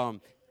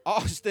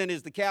 Austin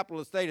is the capital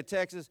of the state of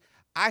Texas.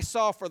 I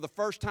saw for the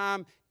first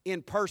time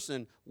in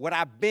person what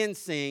I've been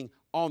seeing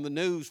on the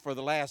news for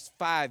the last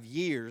 5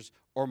 years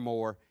or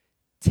more.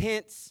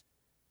 Tents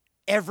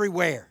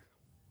everywhere.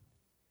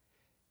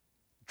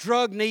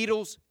 Drug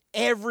needles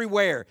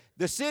everywhere.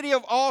 The city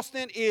of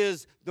Austin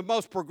is the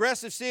most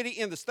progressive city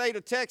in the state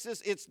of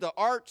Texas. It's the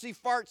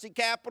artsy-fartsy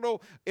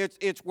capital.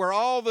 It's where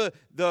all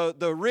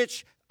the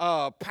rich,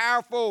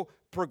 powerful,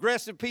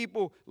 progressive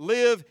people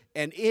live,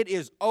 and it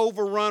is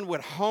overrun with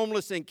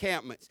homeless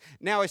encampments.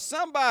 Now, as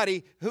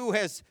somebody who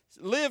has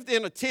lived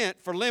in a tent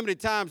for limited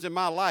times in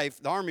my life,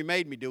 the Army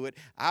made me do it.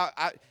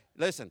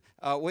 Listen,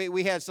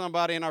 we had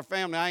somebody in our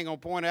family, I ain't going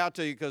to point out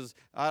to you because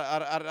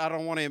I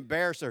don't want to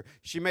embarrass her.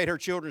 She made her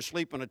children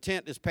sleep in a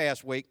tent this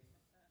past week.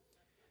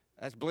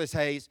 That's Bliss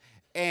Hayes.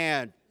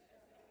 And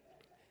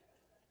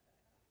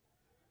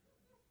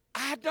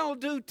I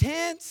don't do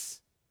tents.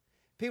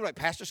 People are like,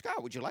 Pastor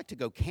Scott, would you like to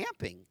go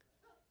camping?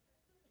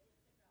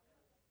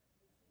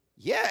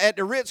 Yeah, at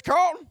the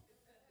Ritz-Carlton.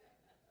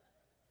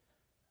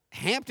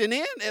 Hampton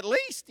Inn, at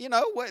least.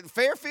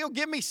 Fairfield,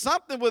 give me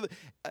something with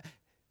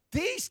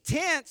these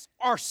tents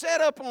are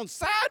set up on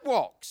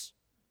sidewalks.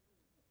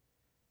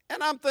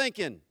 And I'm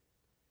thinking,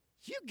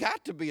 you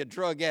got to be a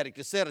drug addict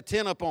to set a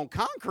tent up on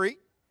concrete.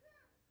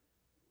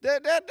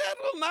 That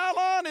little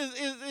nylon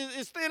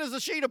is thin as a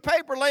sheet of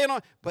paper laying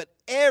on, but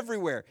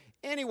everywhere.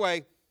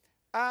 Anyway,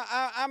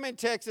 I'm in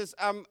Texas.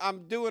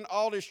 I'm doing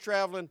all this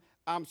traveling.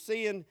 I'm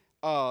seeing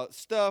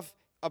stuff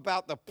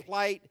about the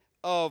plight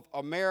of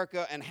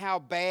America and how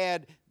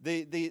bad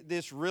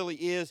this really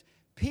is.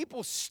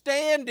 People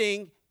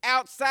standing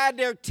outside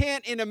their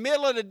tent in the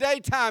middle of the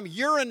daytime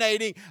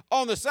urinating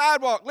on the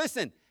sidewalk.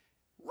 Listen,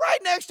 right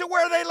next to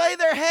where they lay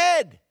their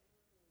head.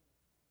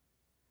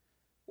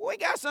 We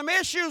got some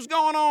issues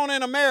going on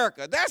in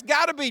America. That's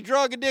got to be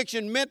drug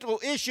addiction, mental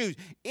issues.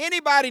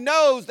 Anybody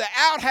knows the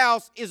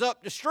outhouse is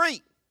up the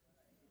street.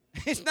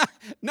 It's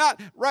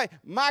not right.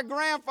 My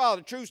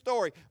grandfather, true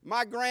story,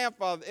 my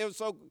grandfather, it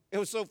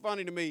was so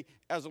funny to me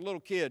as a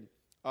little kid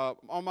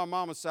on my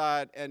mama's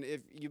side, and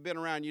if you've been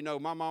around, you know,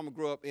 my mama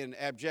grew up in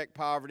abject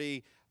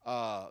poverty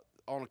on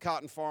a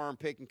cotton farm,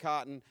 picking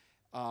cotton,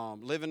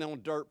 living on a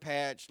dirt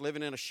patch,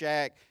 living in a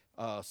shack,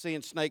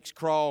 seeing snakes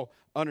crawl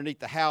underneath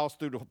the house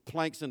through the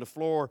planks in the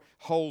floor,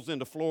 holes in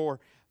the floor.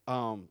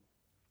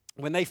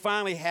 When they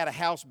finally had a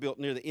house built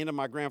near the end of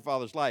my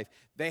grandfather's life,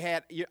 they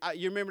had, you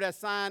remember that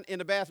sign in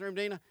the bathroom,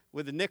 Dina,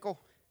 with the nickel?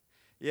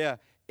 Yeah,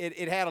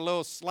 it had a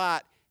little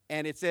slot,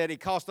 and it said, it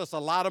cost us a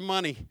lot of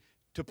money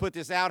to put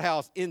this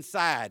outhouse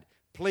inside.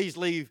 Please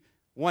leave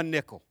 1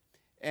 nickel.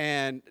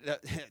 And,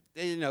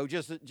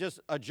 just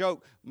a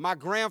joke. My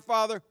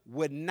grandfather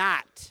would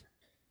not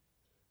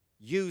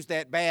use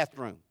that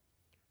bathroom.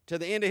 To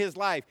the end of his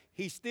life,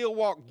 he still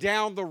walked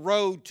down the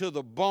road to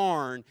the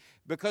barn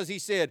because he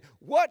said,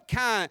 what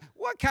kind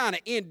of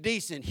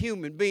indecent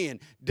human being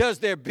does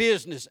their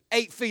business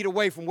 8 feet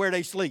away from where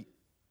they sleep?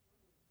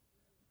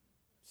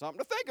 Something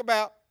to think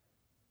about.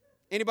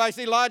 Anybody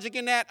see logic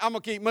in that? I'm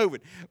going to keep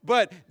moving.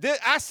 But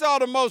I saw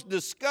the most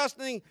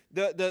disgusting,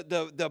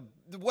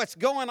 what's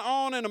going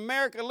on in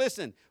America.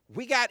 Listen,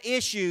 we got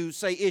issues,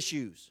 say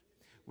issues.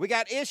 We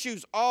got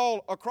issues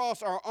all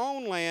across our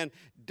own land.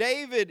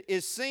 David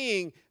is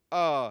seeing,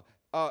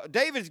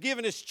 David's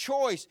given his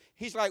choice.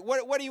 He's like,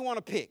 what do you want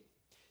to pick?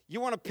 You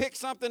want to pick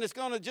something that's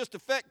going to just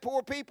affect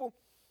poor people?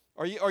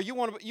 Or you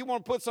want to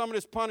put some of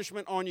this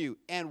punishment on you?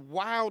 And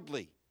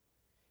wildly,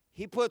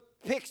 he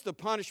picks the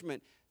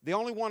punishment, the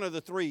only one of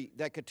the three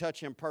that could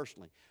touch him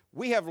personally.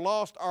 We have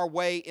lost our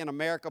way in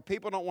America.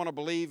 People don't want to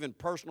believe in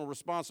personal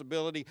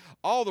responsibility.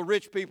 All the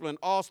rich people in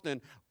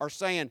Austin are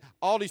saying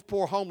all these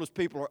poor homeless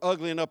people are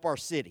uglying up our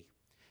city.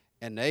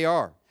 And they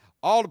are.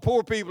 All the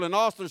poor people in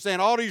Austin are saying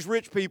all these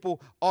rich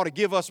people ought to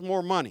give us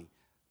more money.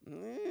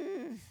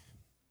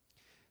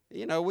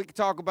 You know, we can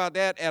talk about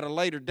that at a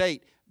later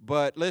date.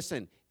 But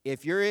listen,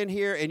 if you're in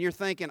here and you're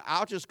thinking,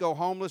 I'll just go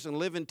homeless and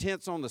live in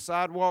tents on the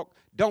sidewalk,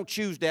 don't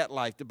choose that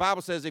life. The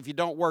Bible says if you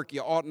don't work,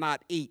 you ought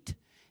not eat.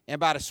 And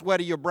by the sweat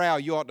of your brow,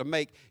 you ought to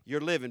make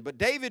your living. But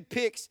David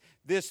picks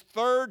this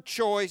third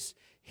choice.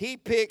 He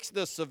picks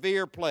the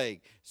severe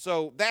plague.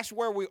 So that's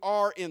where we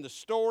are in the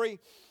story,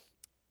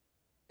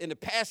 in the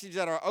passage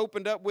that I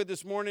opened up with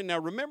this morning. Now,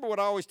 remember what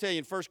I always tell you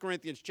in 1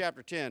 Corinthians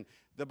chapter 10.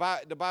 The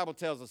Bible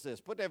tells us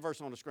this. Put that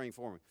verse on the screen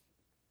for me.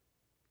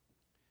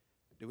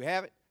 Do we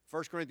have it?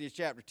 1 Corinthians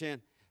chapter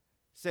 10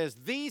 says,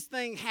 these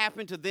things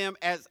happened to them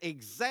as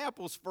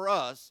examples for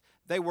us.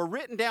 They were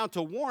written down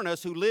to warn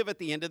us who live at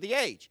the end of the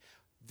age.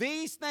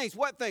 These things,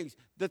 what things?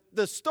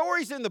 The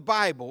stories in the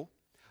Bible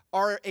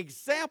are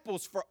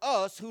examples for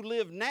us who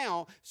live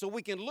now, so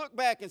we can look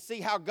back and see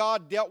how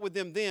God dealt with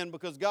them then,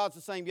 because God's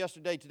the same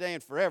yesterday, today,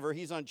 and forever.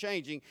 He's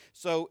unchanging.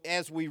 So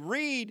as we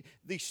read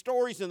these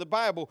stories in the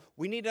Bible,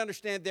 we need to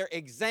understand they're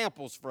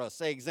examples for us.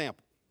 Say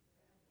example.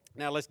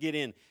 Now let's get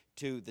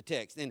into the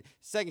text. In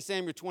 2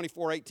 Samuel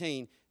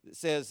 24:18, it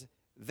says,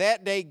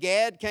 that day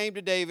Gad came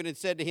to David and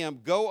said to him,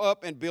 go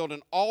up and build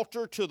an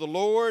altar to the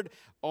Lord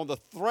on the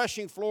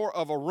threshing floor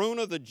of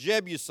Araunah the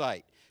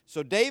Jebusite.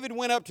 So David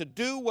went up to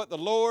do what the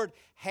Lord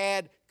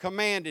had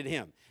commanded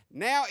him.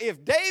 Now,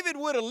 if David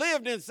would have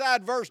lived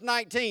inside verse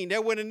 19,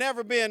 there would have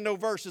never been no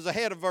verses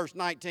ahead of verse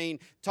 19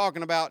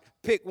 talking about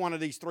pick one of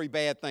these three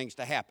bad things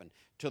to happen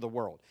to the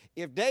world.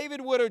 If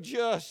David would have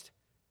just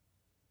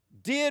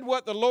did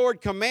what the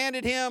Lord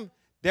commanded him,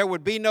 there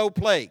would be no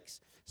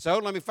plagues. So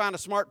let me find a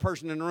smart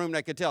person in the room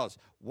that could tell us.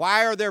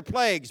 Why are there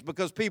plagues?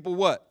 Because people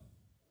what?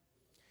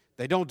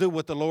 They don't do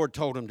what the Lord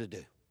told them to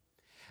do.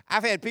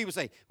 I've had people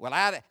say, well,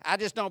 I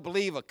just don't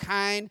believe a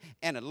kind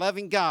and a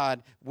loving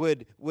God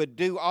would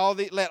do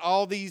let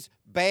all these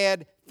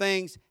bad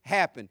things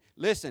happen.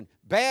 Listen,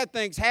 bad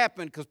things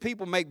happen because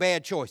people make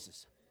bad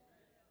choices.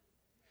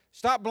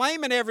 Stop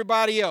blaming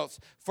everybody else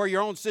for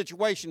your own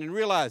situation and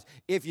realize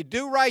if you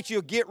do right,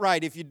 you'll get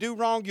right. If you do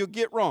wrong, you'll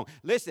get wrong.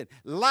 Listen,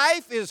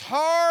 life is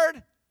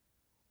hard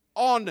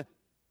on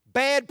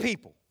bad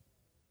people.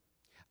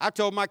 I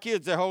told my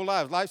kids their whole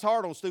lives, life's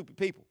hard on stupid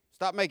people.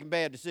 Stop making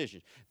bad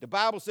decisions. The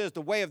Bible says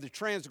the way of the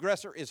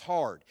transgressor is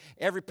hard.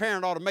 Every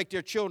parent ought to make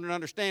their children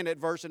understand that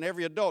verse, and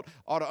every adult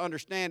ought to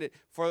understand it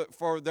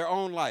for their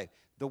own life.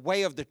 The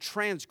way of the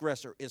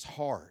transgressor is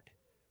hard.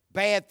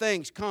 Bad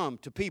things come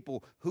to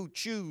people who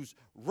choose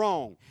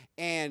wrong.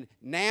 And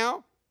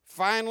now,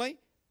 finally,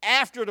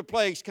 after the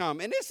plagues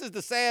come, and this is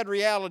the sad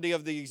reality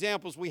of the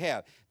examples we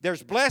have.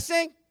 There's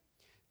blessing,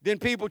 then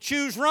people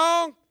choose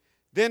wrong,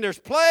 then there's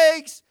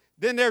plagues,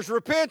 then there's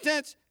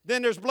repentance,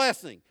 then there's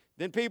blessing.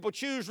 Then people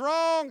choose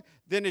wrong,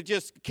 then it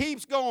just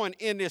keeps going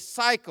in this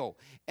cycle.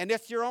 And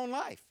that's your own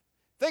life.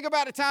 Think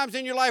about the times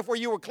in your life where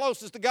you were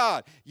closest to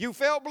God. You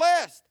felt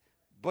blessed,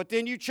 but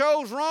then you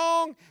chose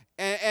wrong,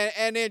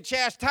 and then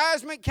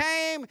chastisement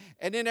came,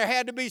 and then there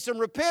had to be some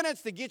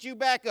repentance to get you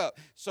back up.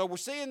 So we're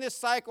seeing this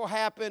cycle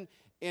happen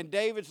in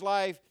David's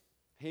life.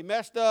 He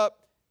messed up.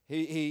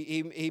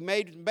 He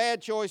made some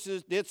bad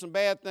choices, did some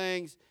bad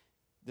things.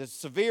 The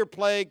severe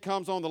plague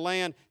comes on the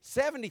land.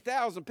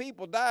 70,000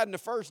 people died in the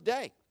first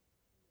day.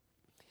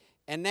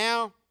 And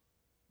now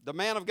the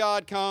man of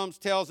God comes,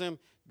 tells him,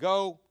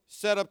 go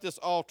set up this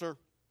altar.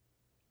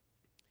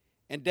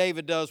 And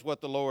David does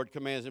what the Lord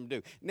commands him to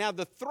do. Now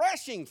the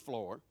threshing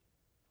floor,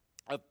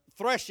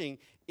 threshing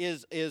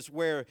is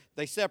where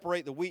they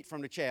separate the wheat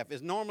from the chaff.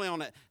 It's normally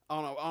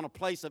on a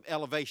place of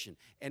elevation.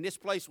 And this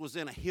place was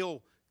in a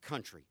hill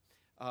country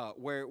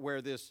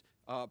where this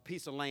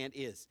piece of land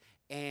is.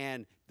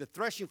 And the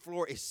threshing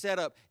floor is set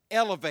up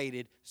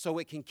elevated so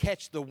it can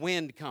catch the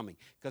wind coming.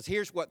 Because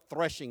here's what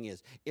threshing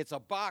is. It's a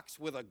box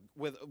with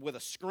a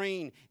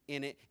screen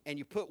in it, and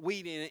you put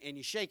wheat in it, and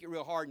you shake it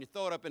real hard, and you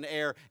throw it up in the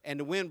air, and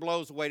the wind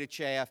blows away the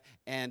chaff,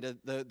 and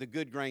the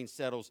good grain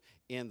settles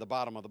in the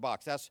bottom of the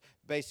box. That's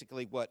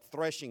basically what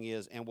threshing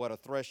is and what a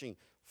threshing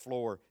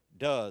floor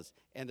does.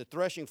 And the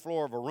threshing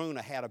floor of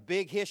Araunah had a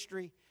big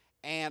history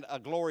and a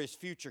glorious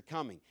future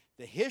coming.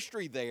 The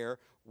history there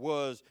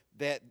was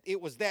that it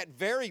was that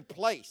very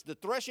place. The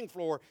threshing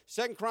floor,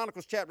 2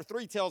 Chronicles chapter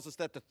 3 tells us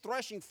that the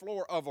threshing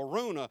floor of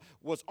Araunah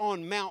was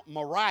on Mount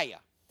Moriah.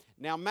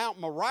 Now, Mount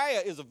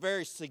Moriah is a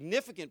very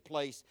significant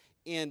place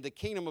in the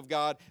kingdom of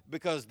God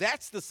because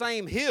that's the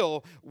same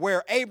hill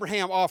where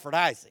Abraham offered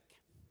Isaac.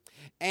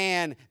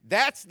 And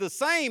that's the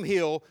same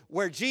hill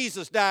where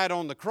Jesus died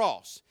on the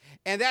cross.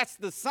 And that's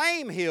the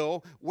same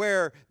hill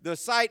where the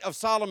site of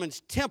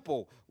Solomon's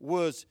temple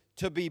was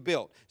to be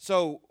built.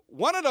 So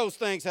one of those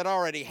things had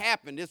already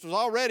happened. This was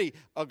already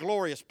a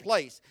glorious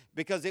place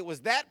because it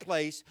was that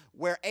place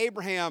where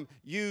Abraham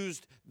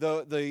used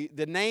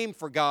the name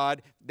for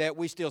God that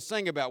we still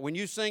sing about. When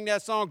you sing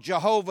that song,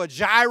 Jehovah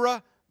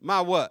Jireh,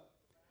 my what?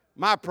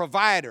 My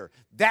provider.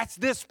 That's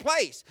this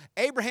place.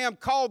 Abraham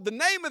called the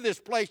name of this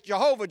place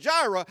Jehovah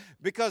Jireh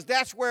because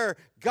that's where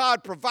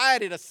God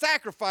provided a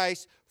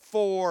sacrifice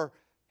for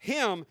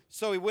him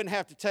so he wouldn't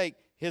have to take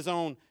his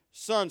own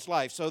son's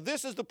life. So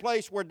this is the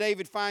place where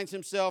David finds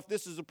himself.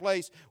 This is the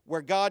place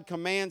where God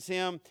commands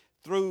him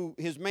through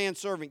his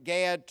manservant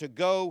Gad to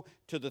go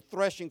to the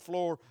threshing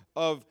floor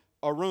of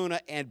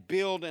Araunah and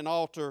build an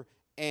altar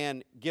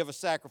and give a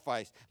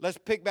sacrifice. Let's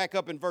pick back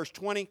up in verse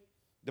 20.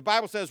 The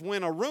Bible says,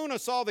 when Araunah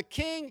saw the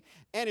king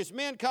and his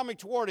men coming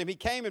toward him, he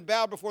came and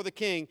bowed before the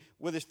king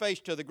with his face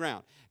to the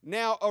ground.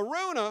 Now,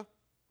 Araunah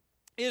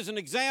is an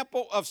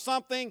example of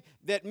something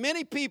that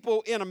many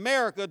people in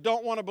America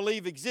don't want to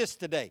believe exists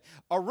today.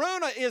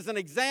 Araunah is an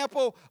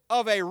example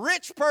of a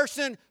rich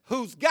person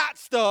who's got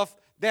stuff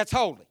that's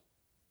holy.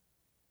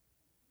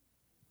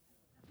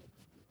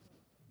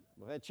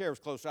 Well, if that chair was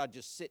closer, I'd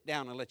just sit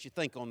down and let you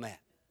think on that.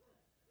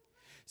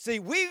 See,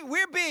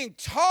 we're being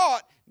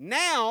taught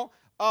now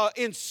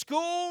in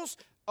schools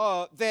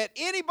that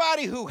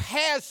anybody who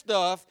has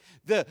stuff,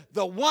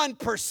 the one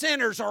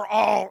percenters are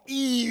all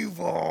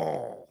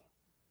evil.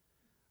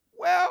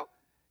 Well,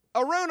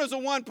 Araunah's a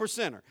one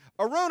percenter.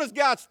 Araunah's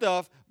got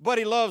stuff, but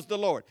he loves the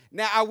Lord.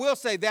 Now, I will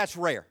say that's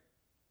rare.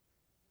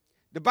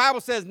 The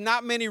Bible says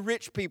not many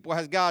rich people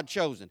has God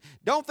chosen.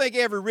 Don't think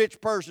every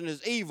rich person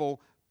is evil,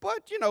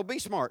 but, be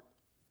smart.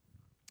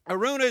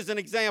 Araunah is an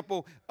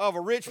example of a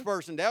rich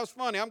person. That was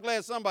funny. I'm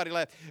glad somebody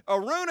laughed.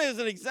 Araunah is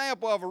an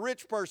example of a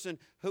rich person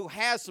who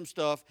has some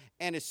stuff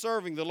and is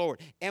serving the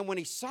Lord. And when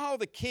he saw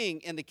the king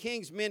and the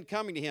king's men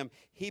coming to him,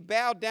 he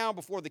bowed down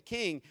before the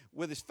king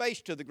with his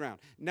face to the ground.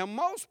 Now,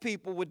 most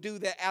people would do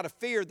that out of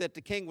fear that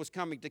the king was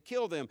coming to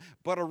kill them.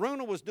 But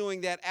Araunah was doing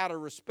that out of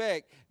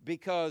respect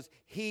because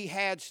he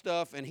had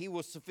stuff and he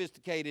was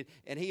sophisticated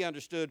and he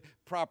understood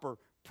proper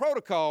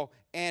protocol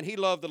and he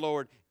loved the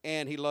Lord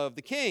and he loved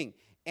the king.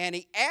 And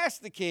he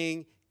asked the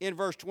king in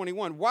verse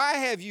 21, why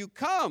have you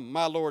come,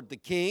 my lord the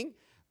king?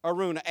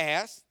 Araunah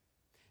asked.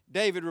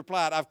 David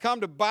replied, I've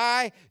come to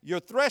buy your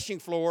threshing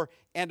floor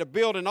and to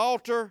build an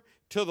altar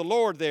to the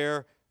Lord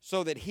there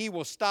so that he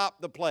will stop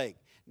the plague.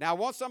 Now, I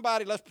want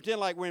somebody, let's pretend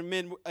like we're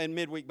in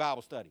midweek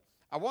Bible study.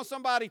 I want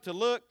somebody to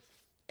look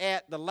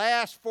at the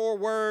last 4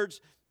 words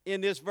in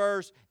this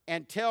verse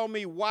and tell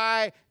me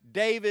why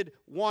David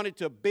wanted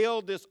to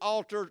build this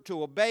altar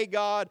to obey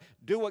God,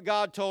 do what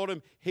God told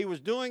him. He was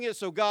doing it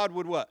so God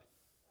would what?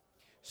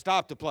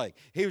 Stop the plague.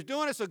 He was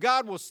doing it so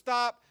God will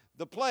stop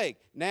the plague.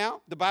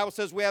 Now, the Bible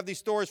says we have these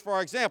stories for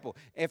our example.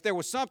 If there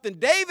was something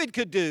David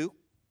could do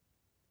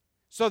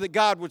so that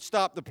God would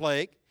stop the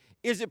plague,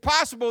 is it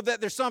possible that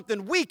there's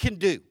something we can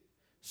do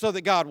so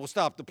that God will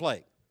stop the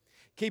plague?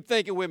 Keep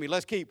thinking with me.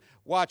 Let's keep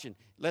watching.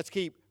 Let's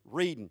keep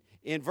reading.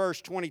 In verse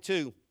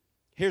 22,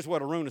 here's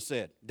what Araunah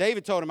said.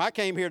 David told him, I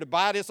came here to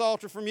buy this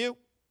altar from you,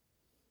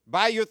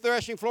 buy your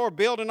threshing floor,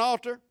 build an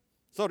altar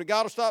so that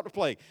God will stop the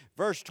plague.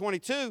 Verse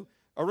 22,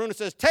 Araunah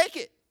says, take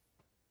it,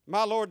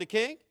 my lord the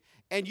king,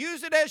 and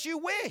use it as you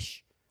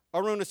wish.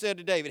 Araunah said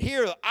to David,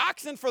 here are the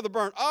oxen for the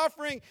burnt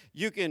offering.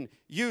 You can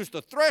use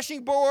the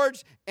threshing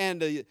boards and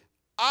the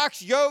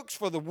ox yokes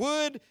for the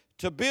wood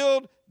to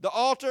build the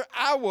altar.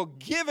 I will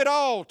give it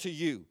all to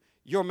you,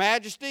 your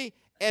majesty,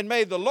 and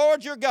may the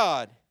Lord your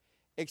God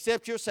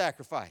accept your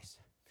sacrifice.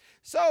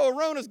 So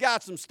Araunah's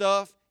got some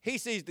stuff. He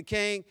sees the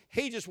king.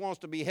 He just wants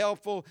to be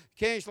helpful.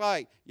 The king's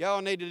like,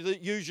 y'all need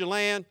to use your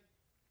land.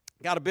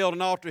 Got to build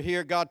an altar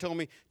here. God told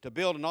me to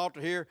build an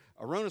altar here.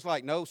 Araunah's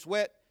like, no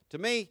sweat to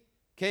me,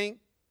 king.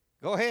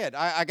 Go ahead.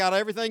 I got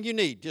everything you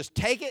need. Just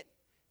take it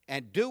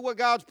and do what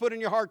God's put in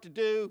your heart to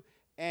do.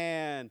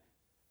 And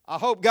I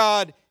hope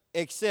God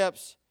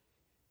accepts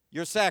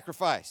your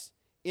sacrifice.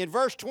 In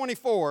verse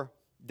 24,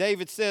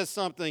 David says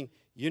something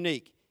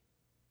unique.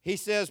 He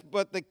says,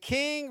 but the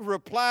king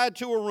replied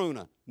to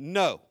Araunah,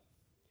 no,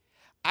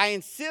 I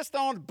insist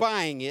on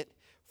buying it,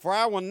 for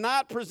I will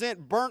not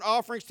present burnt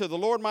offerings to the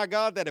Lord my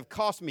God that have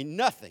cost me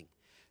nothing.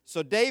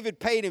 So David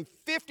paid him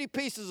 50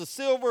 pieces of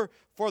silver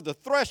for the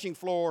threshing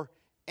floor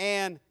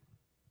and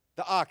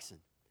the oxen.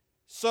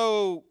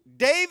 So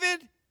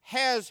David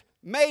has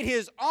made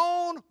his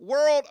own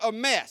world a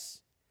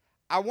mess.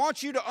 I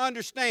want you to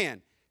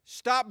understand,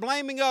 stop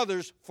blaming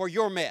others for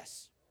your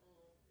mess.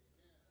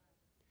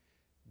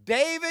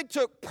 David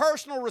took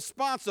personal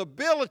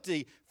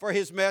responsibility for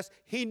his mess.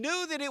 He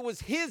knew that it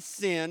was his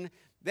sin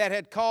that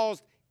had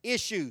caused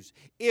issues.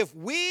 If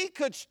we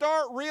could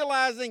start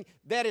realizing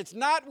that it's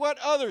not what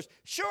others,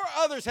 sure,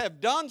 others have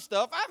done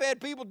stuff. I've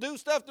had people do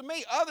stuff to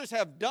me. Others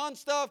have done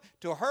stuff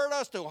to hurt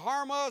us, to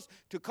harm us,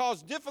 to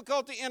cause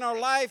difficulty in our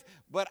life.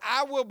 But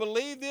I will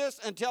believe this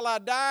until I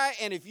die.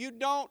 And if you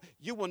don't,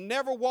 you will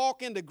never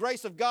walk in the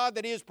grace of God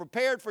that is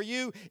prepared for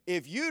you.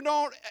 If you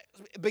don't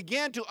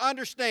begin to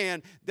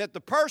understand that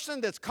the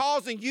person that's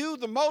causing you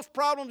the most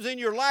problems in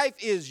your life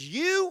is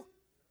you,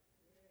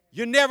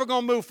 you're never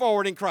going to move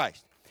forward in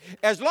Christ.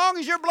 As long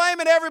as you're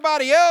blaming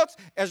everybody else,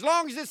 as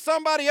long as it's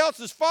somebody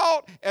else's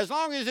fault, as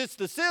long as it's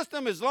the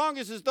system, as long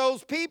as it's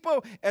those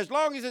people, as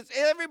long as it's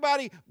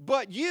everybody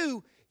but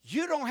you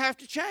don't have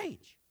to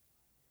change.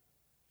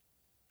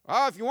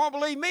 Oh, if you won't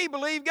believe me,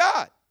 believe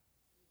God.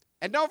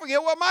 And don't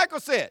forget what Michael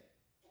said.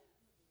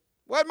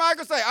 What did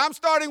Michael say? I'm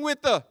starting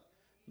with the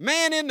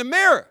man in the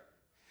mirror.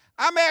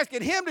 I'm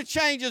asking him to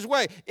change his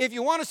way. If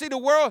you want to see the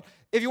world,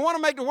 if you want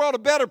to make the world a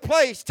better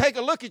place, take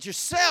a look at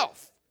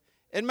yourself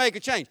and make a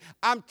change.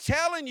 I'm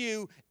telling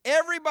you,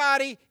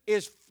 everybody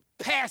is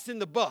passing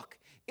the buck.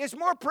 It's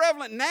more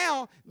prevalent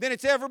now than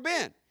it's ever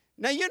been.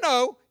 Now, you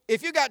know,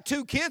 if you got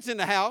 2 kids in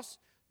the house,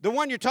 the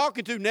one you're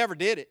talking to never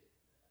did it.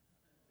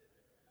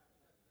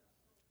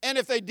 And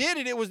if they did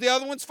it, it was the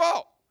other one's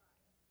fault.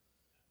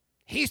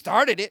 He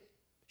started it.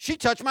 She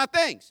touched my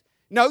things.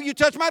 No, you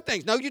touched my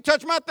things. No, you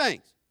touched my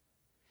things.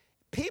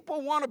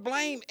 People want to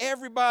blame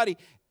everybody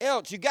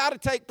else. You got to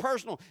take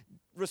personal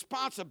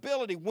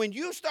responsibility. When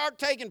you start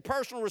taking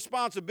personal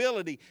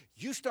responsibility,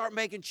 you start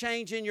making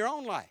change in your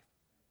own life.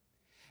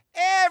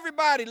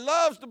 Everybody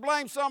loves to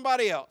blame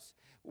somebody else.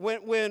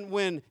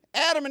 When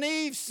Adam and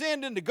Eve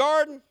sinned in the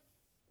garden,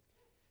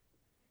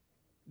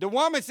 the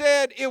woman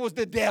said it was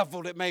the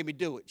devil that made me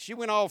do it. She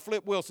went all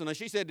Flip Wilson and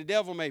she said the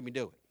devil made me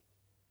do it.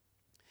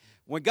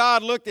 When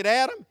God looked at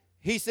Adam,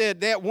 he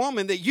said, that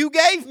woman that you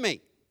gave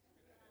me,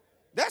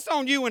 that's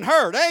on you and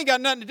her. That ain't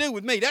got nothing to do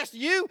with me. That's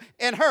you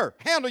and her.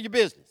 Handle your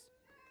business.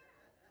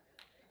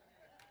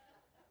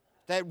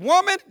 That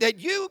woman that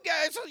you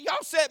guys, y'all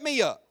set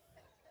me up.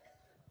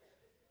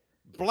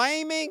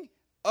 Blaming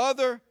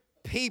other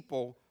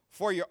people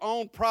for your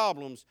own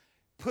problems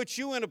puts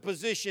you in a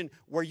position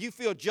where you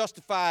feel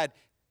justified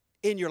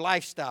in your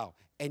lifestyle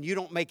and you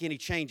don't make any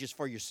changes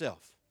for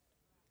yourself.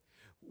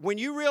 When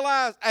you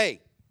realize,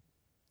 hey,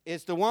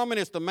 it's the woman,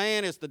 it's the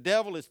man, it's the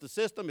devil, it's the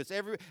system, it's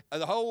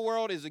the whole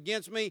world is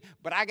against me,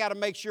 but I got to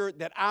make sure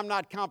that I'm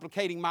not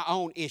complicating my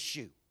own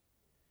issue.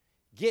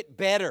 Get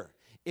better.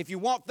 If you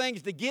want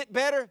things to get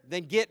better,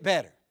 then get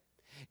better.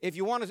 If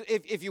you want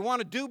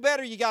to do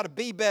better, you got to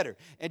be better.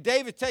 And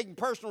David's taking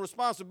personal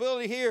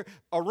responsibility here.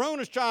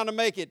 Aruna's trying to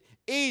make it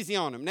easy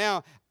on him.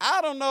 Now,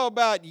 I don't know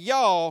about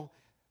y'all,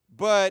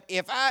 but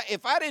if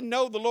I didn't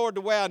know the Lord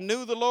the way I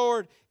knew the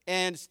Lord,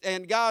 and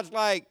God's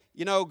like,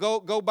 you know,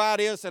 go buy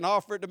this and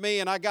offer it to me,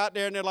 and I got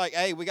there and they're like,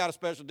 hey, we got a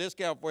special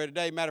discount for you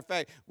today. Matter of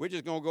fact, we're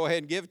just going to go ahead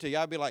and give it to you.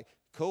 I'd be like,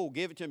 cool,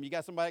 give it to me. You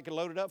got somebody that can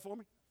load it up for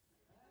me?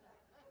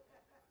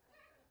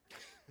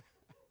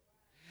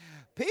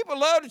 People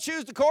love to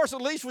choose the course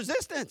of least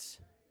resistance.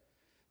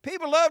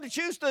 People love to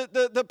choose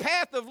the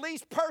path of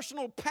least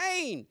personal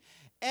pain.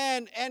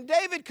 And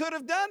David could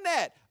have done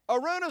that.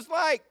 Aruna's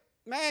like,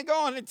 man,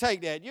 go on and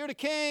take that. You're the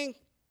king.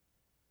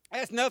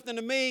 That's nothing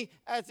to me.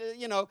 That's, I'm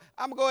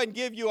going to go ahead and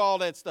give you all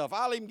that stuff.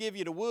 I'll even give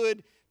you the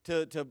wood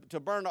to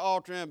burn the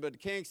altar in. But the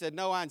king said,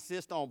 no, I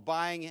insist on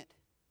buying it.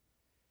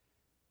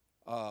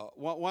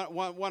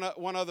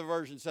 One other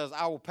version says,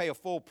 I will pay a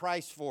full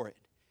price for it.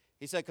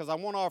 He said, because I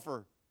won't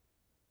offer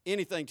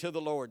anything to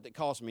the Lord that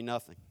costs me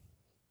nothing.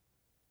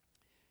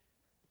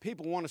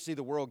 People want to see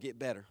the world get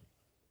better.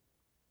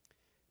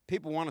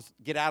 People want to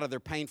get out of their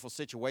painful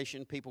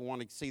situation. People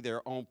want to see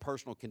their own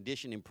personal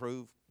condition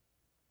improve.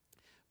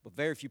 But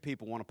very few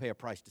people want to pay a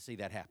price to see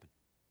that happen.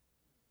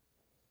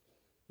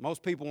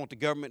 Most people want the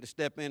government to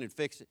step in and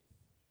fix it.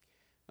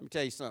 Let me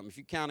tell you something. If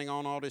you're counting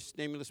on all this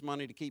stimulus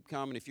money to keep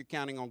coming, if you're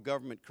counting on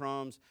government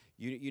crumbs,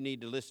 you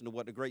need to listen to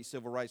what the great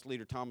civil rights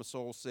leader Thomas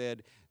Sowell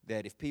said,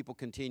 that if people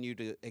continue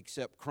to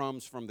accept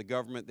crumbs from the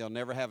government, they'll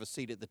never have a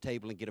seat at the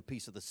table and get a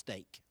piece of the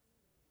steak.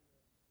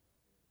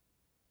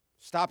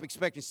 Stop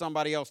expecting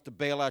somebody else to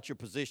bail out your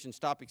position.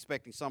 Stop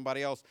expecting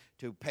somebody else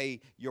to pay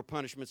your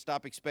punishment.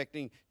 Stop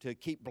expecting to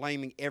keep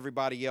blaming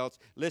everybody else.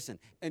 Listen,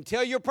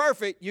 until you're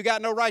perfect, you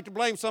got no right to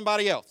blame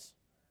somebody else.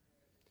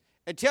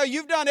 Until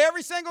you've done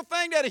every single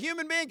thing that a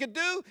human being could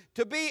do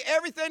to be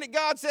everything that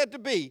God said to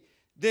be,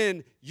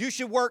 then you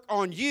should work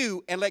on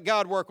you and let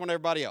God work on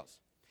everybody else.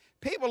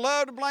 People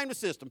love to blame the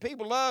system.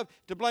 People love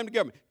to blame the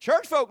government.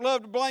 Church folk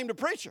love to blame the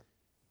preacher.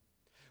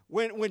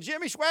 When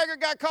Jimmy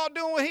Swaggart got caught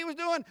doing what he was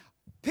doing,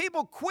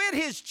 people quit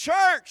his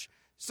church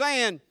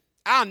saying,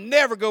 I'll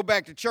never go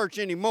back to church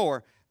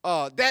anymore.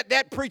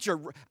 That preacher,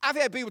 I've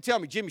had people tell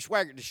me Jimmy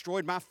Swaggart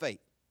destroyed my faith.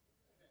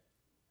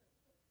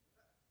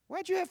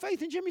 Why'd you have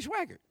faith in Jimmy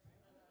Swaggart?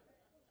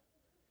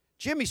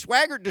 Jimmy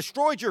Swaggart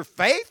destroyed your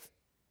faith?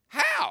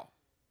 How?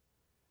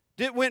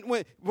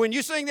 When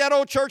you sing that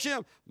old church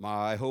hymn,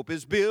 my hope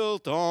is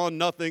built on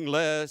nothing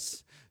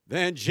less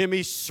than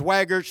Jimmy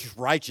Swaggart's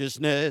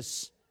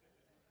righteousness.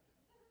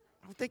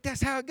 I don't think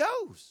that's how it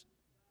goes.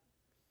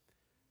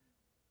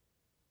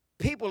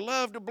 People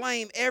love to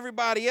blame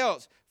everybody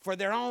else for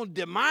their own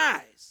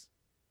demise.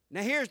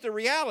 Now here's the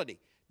reality.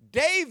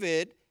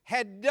 David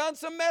had done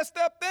some messed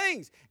up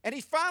things. And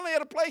he's finally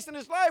at a place in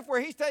his life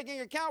where he's taking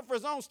account for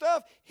his own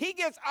stuff. He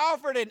gets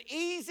offered an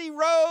easy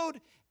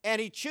road, and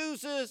he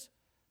chooses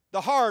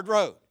the hard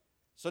road.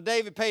 So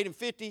David paid him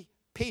 50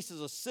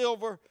 pieces of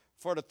silver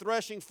for the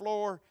threshing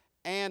floor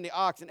and the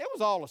oxen. It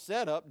was all a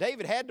setup.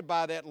 David had to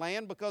buy that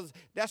land because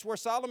that's where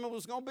Solomon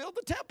was going to build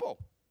the temple.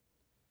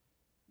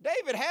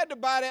 David had to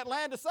buy that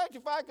land to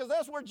sanctify because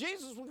that's where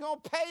Jesus was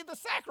going to pay the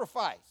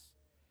sacrifice.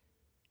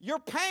 Your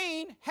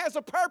pain has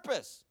a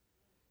purpose.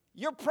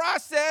 Your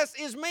process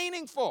is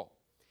meaningful.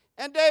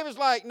 And David's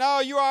like, no,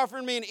 you're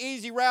offering me an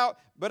easy route,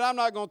 but I'm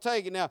not going to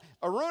take it. Now,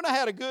 Araunah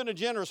had a good and a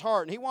generous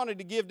heart, and he wanted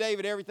to give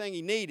David everything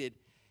he needed.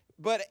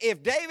 But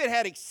if David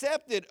had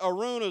accepted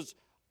Araunah's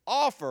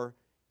offer,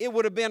 it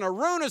would have been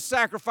Araunah's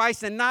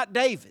sacrifice and not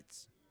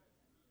David's.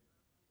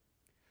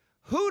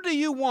 Who do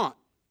you want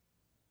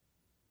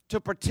to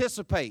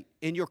participate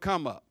in your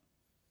come up?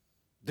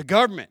 The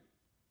government,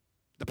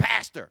 the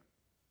pastor,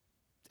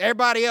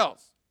 everybody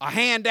else, a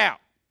handout.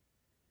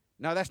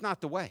 No, that's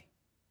not the way.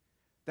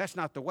 That's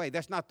not the way.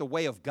 That's not the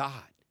way of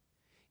God.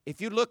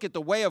 If you look at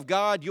the way of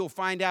God, you'll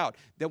find out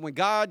that when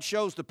God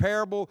shows the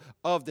parable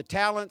of the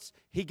talents,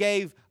 he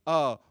gave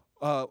one,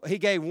 he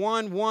gave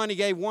 1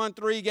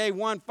 3, he gave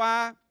 1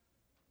 5.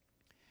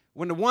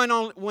 When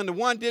the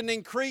one didn't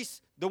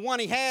increase, the one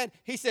he had,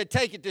 he said,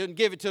 take it and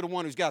give it to the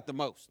one who's got the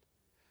most.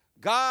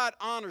 God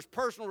honors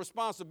personal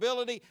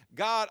responsibility.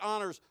 God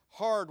honors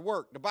hard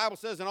work. The Bible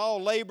says in all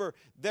labor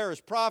there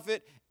is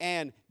profit,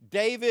 and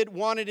David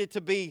wanted it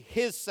to be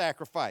his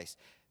sacrifice.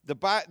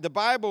 The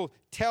Bible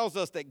tells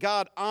us that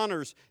God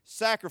honors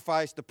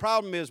sacrifice. The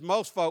problem is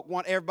most folk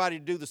want everybody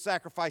to do the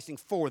sacrificing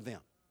for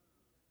them.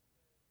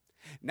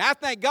 Now, I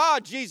thank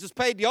God Jesus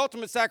paid the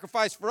ultimate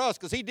sacrifice for us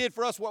because he did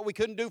for us what we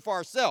couldn't do for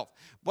ourselves.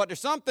 But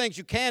there's some things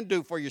you can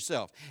do for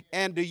yourself.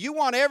 And do you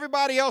want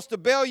everybody else to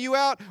bail you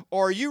out,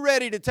 or are you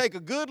ready to take a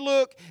good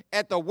look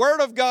at the Word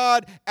of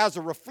God as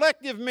a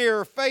reflective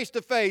mirror face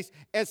to face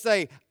and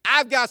say,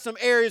 I've got some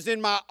areas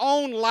in my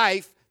own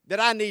life that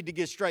I need to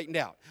get straightened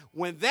out?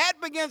 When that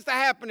begins to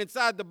happen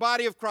inside the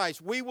body of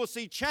Christ, we will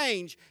see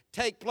change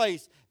take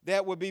place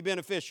that would be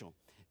beneficial.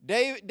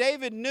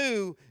 David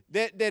knew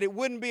that it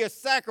wouldn't be a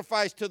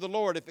sacrifice to the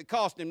Lord if it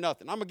cost him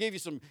nothing. I'm going to give you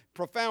some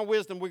profound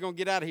wisdom. We're going to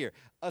get out of here.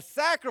 A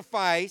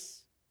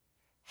sacrifice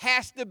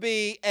has to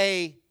be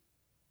a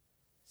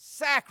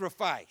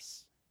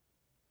sacrifice.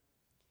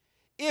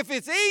 If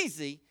it's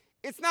easy,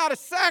 it's not a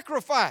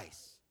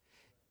sacrifice.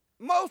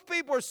 Most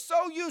people are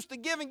so used to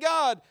giving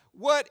God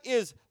what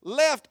is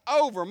left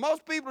over.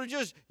 Most people are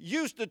just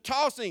used to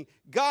tossing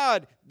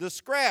God the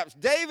scraps.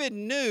 David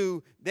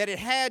knew that it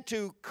had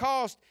to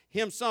cost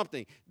him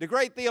something. The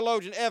great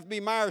theologian F.B.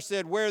 Meyer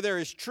said, where there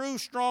is true,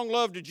 strong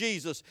love to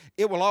Jesus,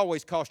 it will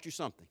always cost you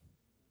something.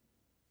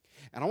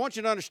 And I want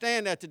you to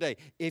understand that today.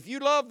 If you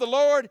love the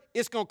Lord,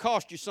 it's going to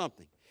cost you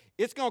something.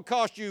 It's going to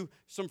cost you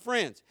some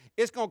friends.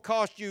 It's going to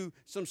cost you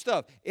some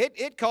stuff.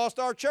 It cost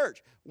our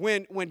church.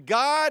 When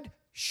God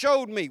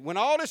showed me, when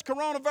all this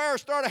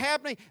coronavirus started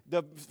happening,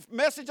 the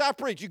message I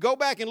preached, you go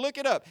back and look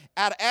it up,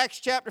 out of Acts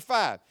chapter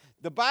 5.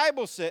 The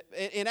Bible said,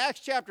 in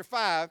Acts chapter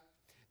 5,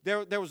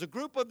 there was a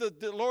group of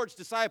the Lord's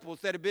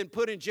disciples that had been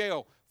put in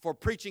jail for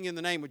preaching in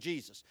the name of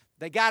Jesus.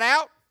 They got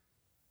out.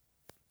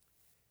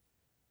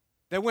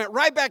 They went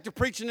right back to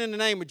preaching in the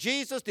name of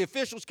Jesus. The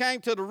officials came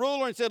to the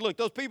ruler and said, look,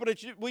 those people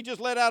that we just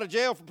let out of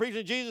jail for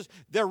preaching Jesus,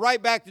 they're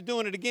right back to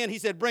doing it again. He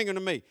said, bring them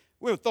to me.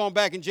 We'll throw them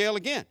back in jail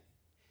again.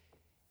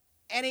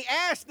 And he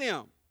asked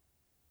them,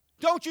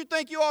 don't you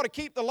think you ought to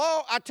keep the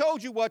law? I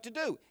told you what to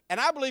do. And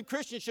I believe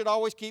Christians should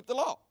always keep the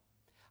law.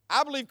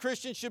 I believe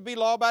Christians should be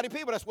law-abiding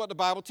people. That's what the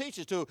Bible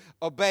teaches, to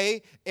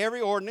obey every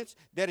ordinance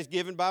that is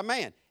given by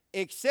man,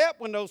 except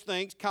when those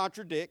things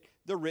contradict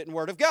the written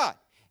word of God.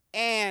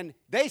 And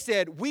they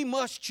said, we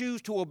must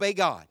choose to obey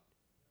God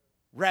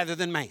rather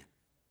than man.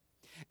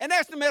 And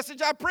that's the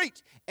message I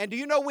preach. And do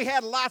you know we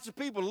had lots of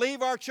people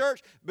leave our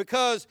church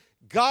because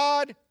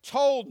God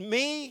told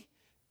me.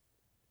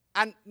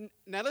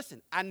 Now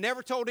listen, I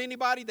never told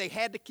anybody they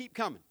had to keep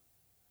coming.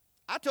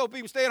 I told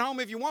people stay at home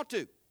if you want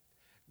to.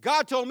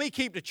 God told me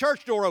keep the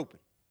church door open.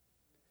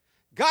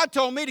 God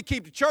told me to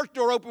keep the church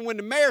door open when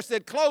the mayor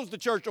said close the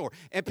church door.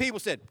 And people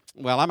said,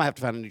 well, I'm going to have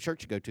to find a new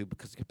church to go to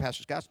because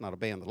Pastor Scott's not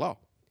obeying the law.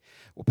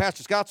 Well,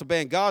 Pastor Scott's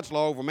obeying God's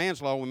law over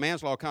man's law when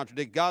man's law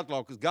contradicts God's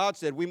law, because God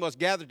said we must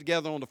gather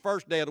together on the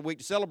first day of the week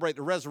to celebrate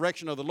the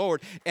resurrection of the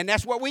Lord, and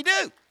that's what we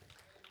do.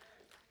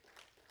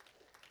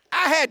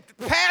 I had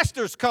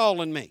pastors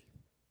calling me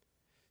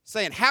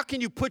saying, how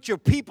can you put your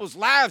people's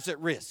lives at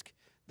risk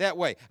that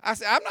way? I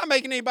said, I'm not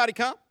making anybody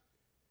come.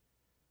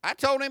 I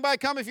told anybody,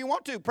 come if you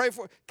want to.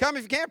 Come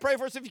if you can. Pray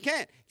for us if you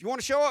can. If you want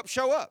to show up,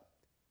 show up.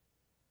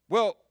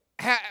 Well,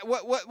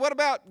 what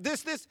about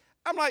this?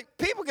 I'm like,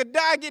 people could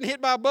die getting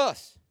hit by a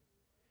bus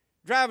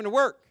driving to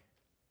work.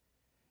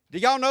 Do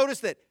y'all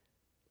notice that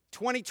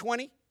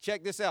 2020,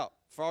 check this out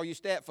for all you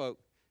stat folk,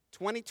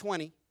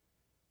 2020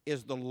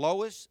 is the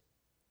lowest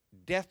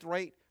death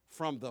rate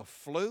from the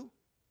flu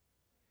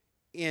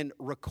in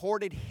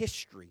recorded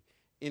history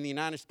in the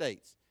United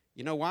States.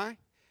 You know why?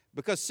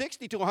 Because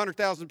 60 to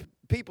 100,000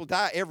 people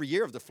die every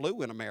year of the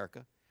flu in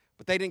America,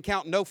 but they didn't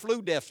count no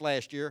flu deaths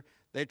last year.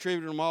 They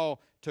attributed them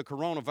all to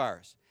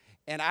coronavirus.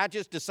 And I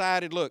just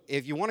decided, look,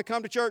 if you want to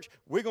come to church,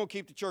 we're going to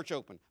keep the church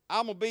open.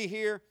 I'm going to be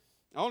here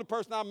The only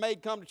person I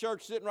made come to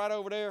church sitting right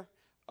over there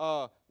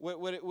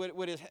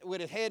with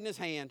his head in his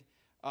hand.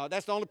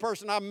 That's the only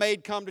person I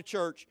made come to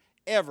church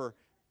ever.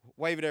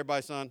 Wave at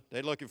everybody, son.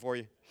 They're looking for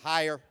you.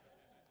 Higher.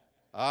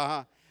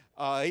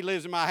 He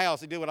lives in my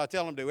house. He did what I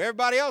tell him to do.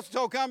 Everybody else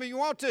told come if you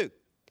want to.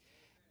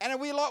 And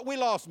we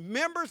lost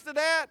members to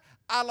that.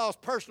 I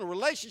lost personal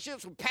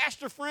relationships with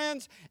pastor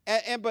friends.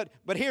 But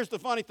here's the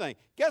funny thing.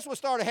 Guess what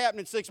started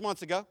happening 6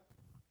 months ago?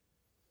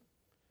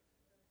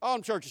 All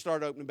them churches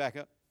started opening back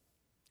up.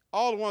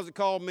 All the ones that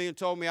called me and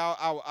told me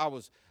I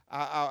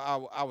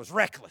was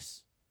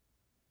reckless.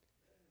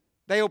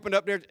 They opened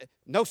up there.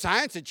 No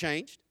science had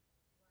changed.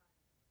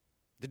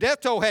 The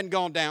death toll hadn't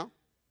gone down.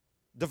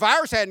 The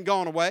virus hadn't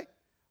gone away.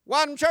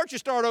 Why didn't churches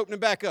start opening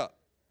back up?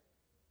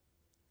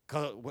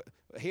 Because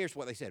here's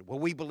what they said. Well,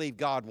 we believe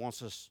God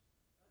wants us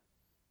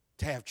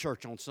to have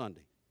church on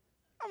Sunday.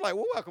 I'm like,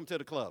 well, welcome to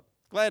the club.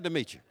 Glad to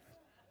meet you.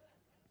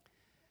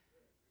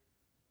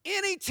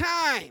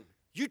 Anytime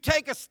you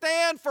take a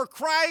stand for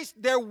Christ,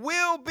 there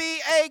will be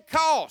a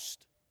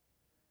cost.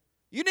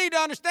 You need to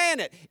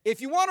understand that.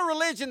 If you want a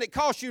religion that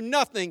costs you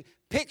nothing,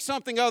 pick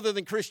something other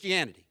than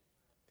Christianity.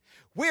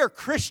 We are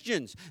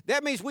Christians.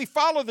 That means we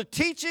follow the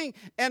teaching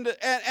and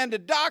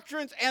the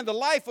doctrines and the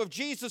life of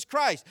Jesus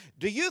Christ.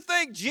 Do you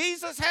think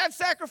Jesus had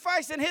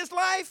sacrifice in his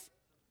life?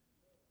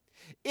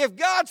 If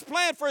God's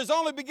plan for his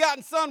only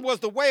begotten Son was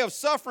the way of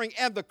suffering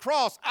and the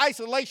cross,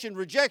 isolation,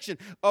 rejection,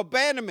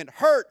 abandonment,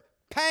 hurt,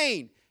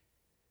 pain,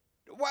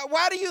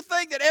 why do you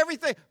think that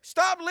everything?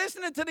 Stop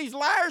listening to these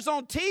liars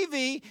on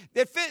TV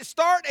that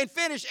start and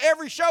finish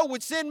every show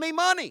with send me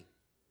money.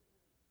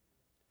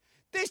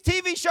 These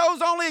TV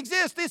shows only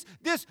exist.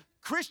 This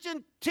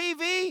Christian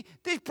TV,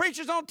 these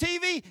preachers on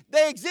TV,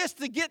 they exist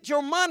to get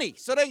your money.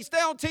 So they stay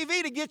on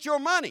TV to get your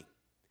money.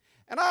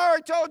 And I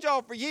already told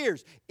y'all for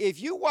years, if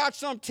you watch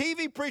some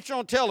TV preacher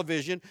on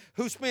television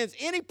who spends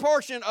any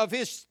portion of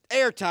his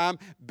airtime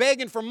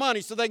begging for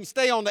money so they can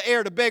stay on the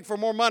air to beg for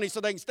more money, so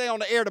they can stay on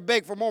the air to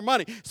beg for more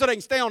money, so they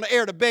can stay on the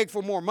air to beg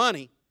for more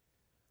money,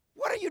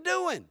 what are you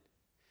doing?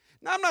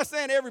 Now, I'm not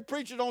saying every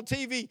preacher on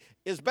TV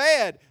is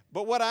bad,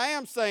 but what I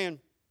am saying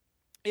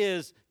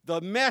is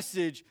the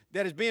message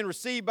that is being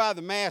received by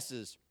the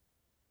masses,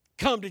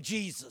 come to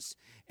Jesus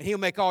and he'll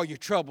make all your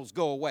troubles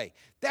go away.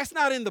 That's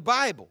not in the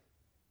Bible.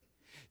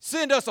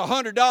 Send us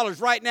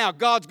 $100 right now,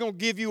 God's going to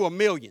give you $1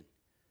 million.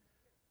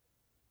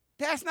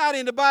 That's not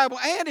in the Bible,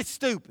 and it's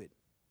stupid.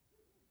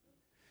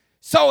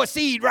 Sow a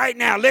seed right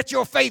now. Let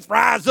your faith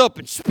rise up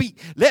and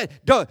speak.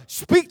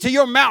 Speak to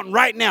your mountain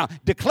right now.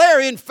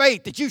 Declare in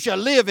faith that you shall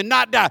live and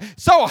not die.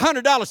 Sow a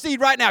 $100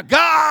 seed right now.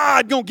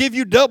 God going to give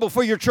you double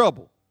for your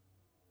trouble.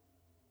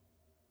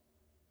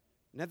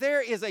 Now,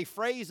 there is a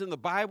phrase in the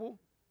Bible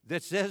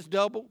that says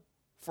double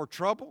for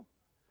trouble,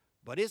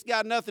 but it's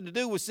got nothing to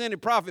do with sending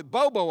Prophet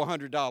Bobo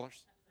 $100.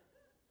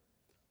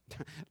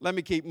 Let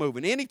me keep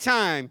moving.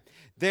 Anytime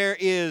there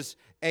is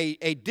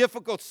a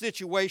difficult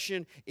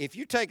situation, if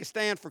you take a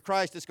stand for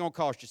Christ, it's going to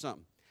cost you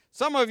something.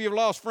 Some of you have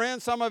lost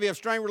friends. Some of you have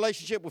strained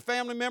relationship with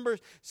family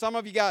members. Some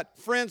of you got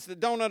friends that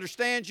don't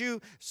understand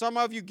you. Some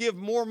of you give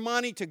more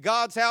money to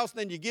God's house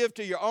than you give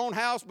to your own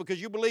house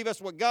because you believe that's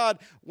what God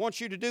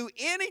wants you to do.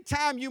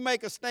 Anytime you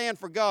make a stand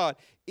for God,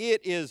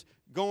 it is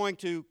going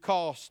to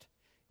cost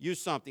you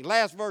something.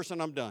 Last verse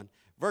and I'm done.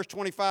 Verse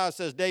 25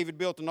 says, David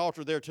built an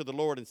altar there to the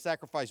Lord and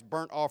sacrificed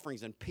burnt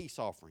offerings and peace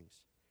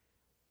offerings.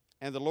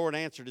 And the Lord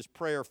answered his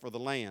prayer for the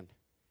land,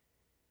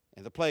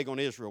 and the plague on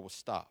Israel was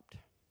stopped.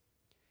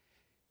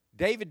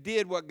 David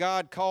did what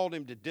God called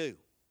him to do,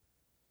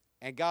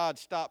 and God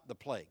stopped the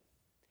plague.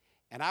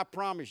 And I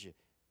promise you,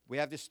 we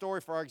have this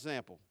story for our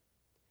example.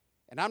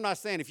 And I'm not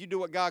saying if you do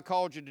what God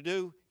called you to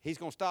do, he's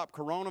going to stop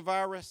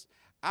coronavirus.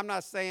 I'm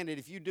not saying that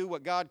if you do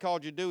what God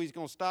called you to do, he's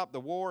going to stop the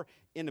war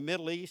in the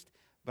Middle East.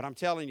 But I'm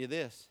telling you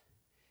this,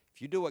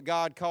 if you do what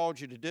God called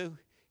you to do,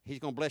 he's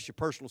going to bless your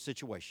personal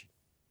situation.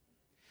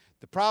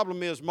 The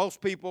problem is most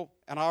people,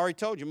 and I already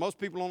told you, most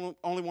people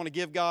only want to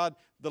give God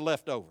the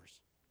leftovers.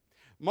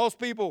 Most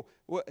people,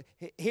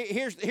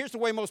 here's the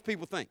way most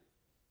people think.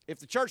 If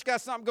the church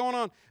got something going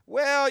on,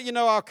 well,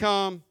 I'll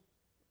come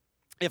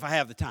if I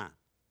have the time.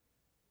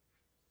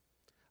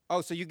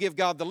 Oh, so you give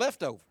God the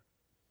leftover.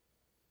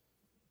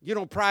 You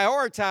don't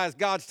prioritize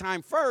God's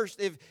time first.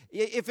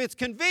 If it's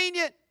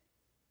convenient,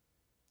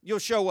 you'll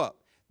show up.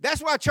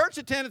 That's why church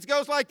attendance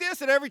goes like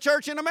this at every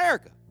church in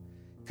America.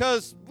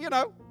 Because,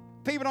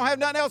 people don't have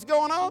nothing else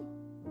going on.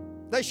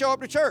 They show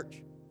up to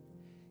church.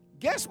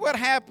 Guess what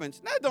happens?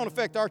 Now, it don't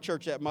affect our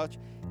church that much.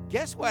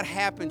 Guess what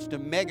happens to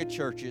mega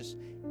churches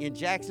in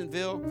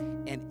Jacksonville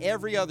and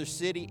every other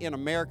city in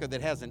America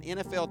that has an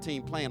NFL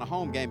team playing a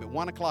home game at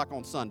 1 o'clock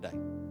on Sunday?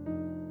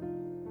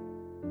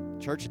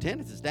 Church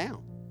attendance is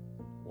down.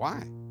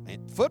 Why?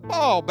 Man,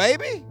 football,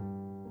 baby.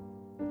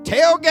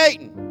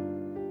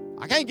 Tailgating.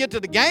 I can't get to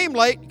the game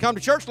late. Come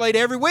to church late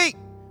every week.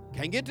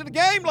 Can't get to the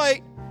game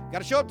late. Got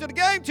to show up to the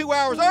game 2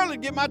 hours early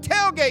to get my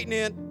tailgating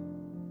in.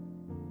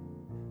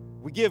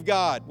 We give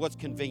God what's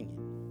convenient.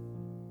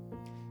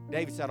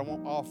 David said, I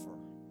won't offer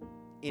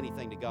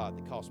anything to God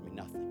that costs me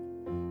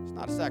nothing. It's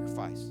not a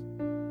sacrifice.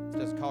 It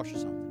doesn't cost you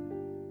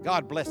something.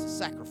 God blesses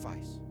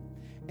sacrifice.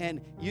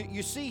 And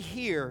you see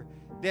here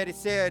that it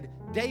said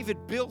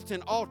David built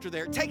an altar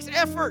there. It takes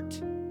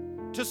effort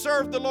to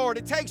serve the Lord.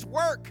 It takes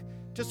work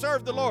to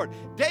serve the Lord.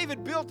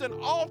 David built an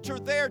altar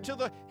there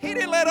he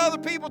didn't let other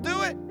people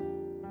do it.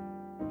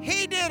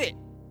 He did it.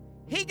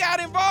 He got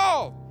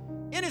involved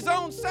in his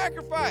own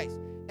sacrifice.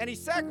 And he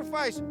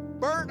sacrificed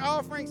burnt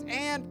offerings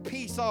and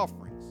peace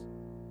offerings.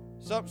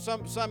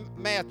 Some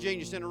math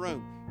genius in the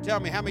room. Tell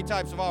me, how many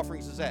types of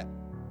offerings is that?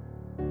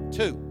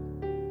 2.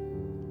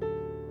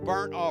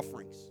 Burnt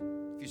offerings.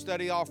 If you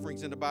study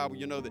offerings in the Bible,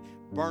 you know that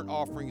burnt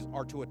offerings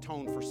are to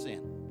atone for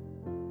sin.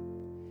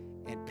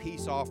 And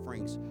peace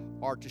offerings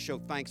are to show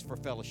thanks for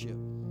fellowship.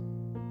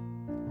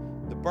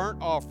 The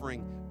burnt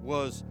offering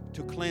was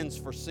to cleanse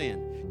for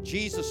sin.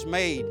 Jesus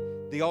made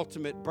the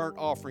ultimate burnt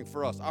offering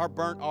for us. Our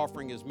burnt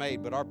offering is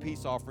made, but our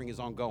peace offering is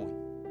ongoing.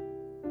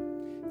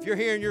 If you're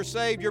here and you're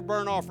saved, your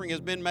burnt offering has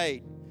been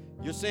made.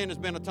 Your sin has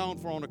been atoned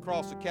for on the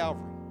cross of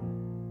Calvary.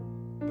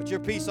 But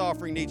your peace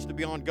offering needs to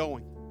be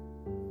ongoing.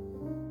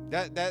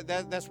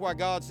 That's why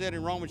God said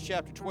in Romans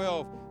chapter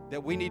 12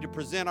 that we need to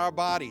present our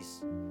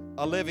bodies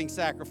a living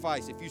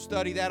sacrifice. If you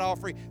study that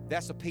offering,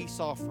 that's a peace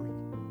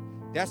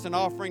offering. That's an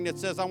offering that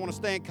says, I want to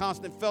stay in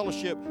constant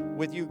fellowship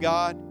with you,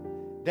 God.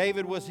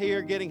 David was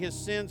here getting his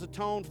sins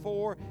atoned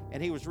for,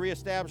 and he was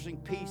reestablishing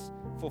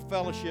peaceful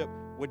fellowship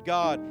with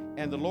God.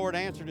 And the Lord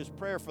answered his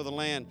prayer for the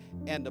land,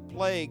 and the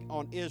plague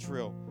on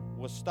Israel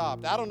was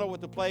stopped. I don't know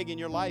what the plague in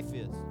your life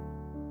is.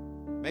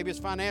 Maybe it's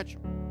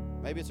financial.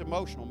 Maybe it's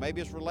emotional.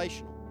 Maybe it's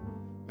relational.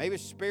 Maybe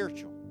it's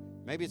spiritual.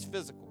 Maybe it's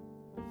physical.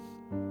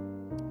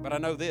 But I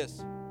know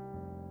this.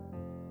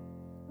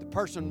 The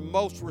person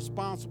most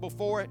responsible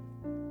for it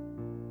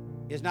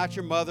is not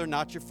your mother,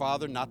 not your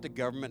father, not the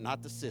government,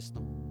 not the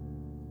system.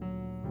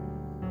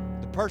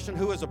 The person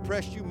who has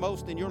oppressed you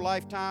most in your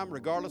lifetime,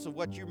 regardless of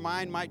what your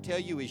mind might tell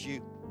you, is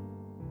you.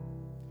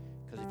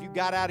 Because if you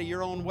got out of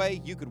your own way,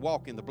 you could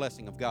walk in the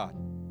blessing of God.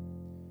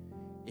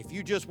 If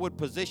you just would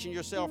position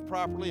yourself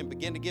properly and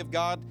begin to give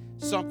God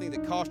something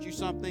that cost you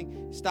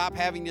something, stop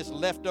having this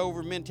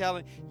leftover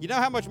mentality. You know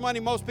how much money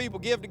most people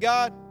give to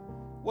God?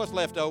 What's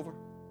left over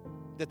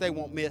that they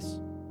won't miss?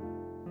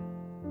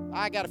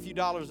 I got a few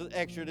dollars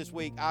extra this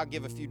week. I'll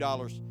give a few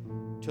dollars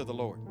to the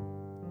Lord.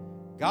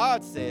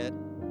 God said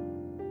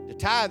the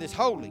tithe is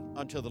holy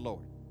unto the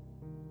Lord.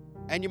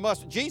 And you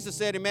must, Jesus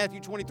said in Matthew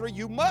 23,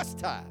 you must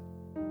tithe.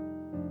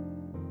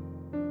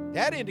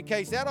 That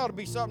indicates that ought to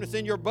be something that's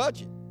in your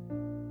budget.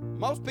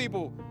 Most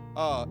people,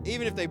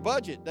 even if they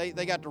budget,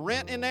 they got the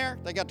rent in there.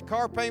 They got the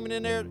car payment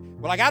in there.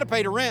 Well, I got to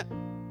pay the rent.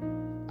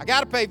 I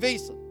got to pay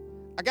Visa.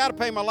 I got to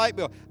pay my light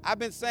bill. I've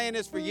been saying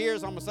this for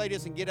years. I'm going to say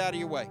this and get out of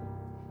your way.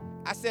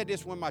 I said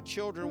this when my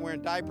children were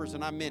in diapers,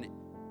 and I meant it.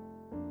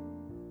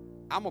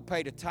 I'm going to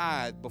pay the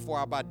tithe before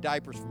I buy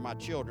diapers for my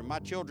children. My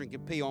children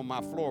can pee on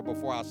my floor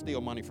before I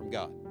steal money from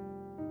God.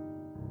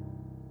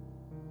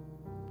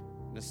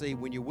 Now, see,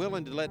 when you're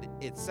willing to let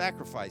it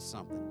sacrifice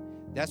something,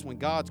 that's when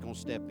God's going to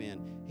step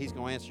in. He's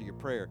going to answer your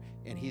prayer,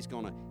 and He's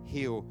going to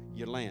heal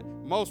your land.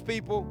 Most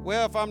people,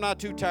 well, if I'm not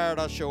too tired,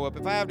 I'll show up.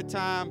 If I have the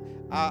time,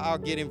 I'll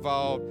get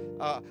involved.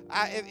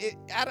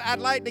 I'd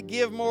like to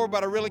give more,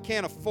 but I really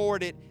can't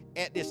afford it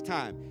at this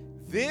time.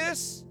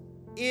 This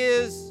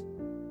is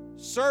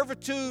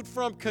servitude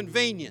from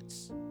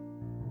convenience,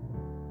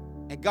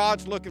 and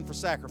God's looking for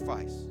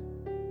sacrifice.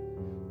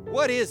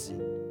 What is it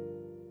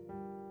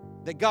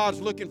that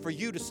God's looking for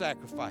you to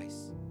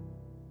sacrifice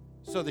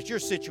so that your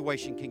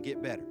situation can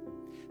get better?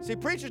 See,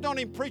 preachers don't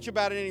even preach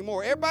about it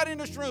anymore. Everybody in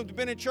this room has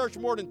been in church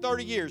more than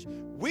 30 years.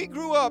 We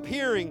grew up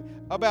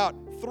hearing about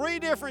 3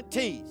 different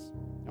T's.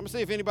 I'm going to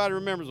see if anybody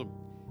remembers them.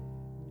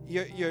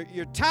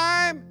 Your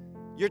time,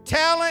 your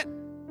talent,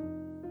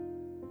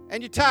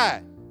 and your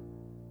tithe.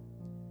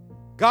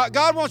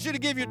 God wants you to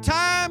give your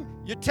time,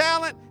 your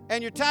talent,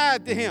 and your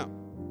tithe to Him.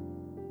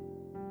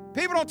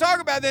 People don't talk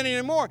about that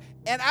anymore.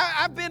 And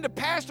I've been to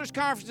pastors'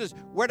 conferences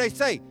where they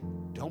say,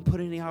 don't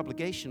put any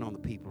obligation on the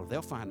people or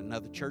they'll find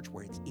another church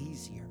where it's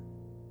easier.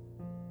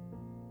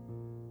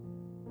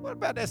 What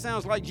about that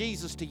sounds like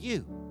Jesus to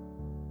you?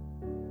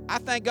 I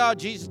thank God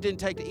Jesus didn't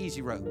take the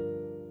easy road.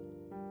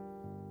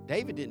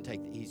 David didn't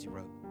take the easy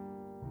road.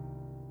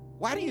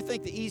 Why do you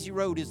think the easy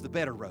road is the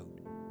better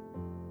road?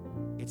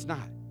 It's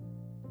not.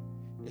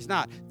 It's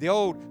not. The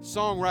old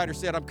songwriter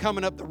said, I'm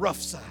coming up the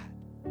rough side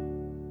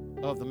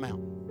of the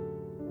mountain.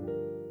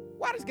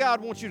 Why does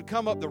God want you to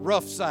come up the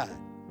rough side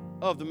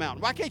of the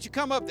mountain? Why can't you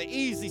come up the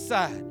easy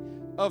side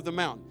of the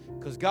mountain?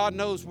 Because God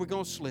knows we're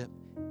going to slip,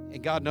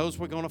 and God knows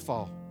we're going to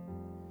fall.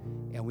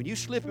 And when you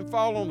slip and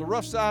fall on the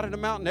rough side of the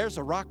mountain, there's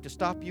a rock to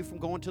stop you from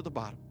going to the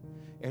bottom.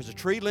 There's a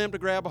tree limb to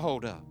grab a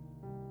hold of.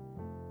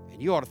 And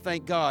you ought to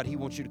thank God He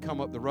wants you to come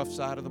up the rough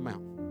side of the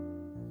mountain.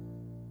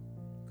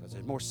 Because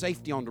there's more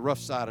safety on the rough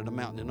side of the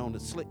mountain than on the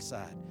slick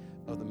side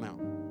of the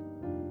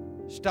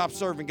mountain. Stop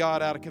serving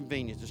God out of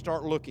convenience and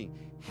start looking,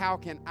 how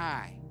can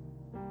I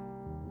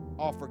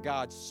offer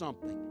God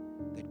something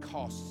that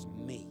costs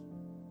me?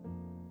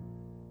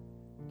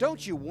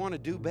 Don't you want to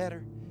do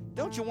better?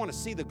 Don't you want to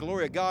see the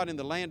glory of God in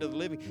the land of the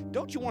living?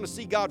 Don't you want to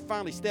see God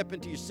finally step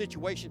into your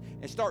situation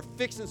and start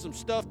fixing some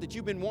stuff that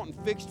you've been wanting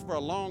fixed for a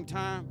long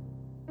time?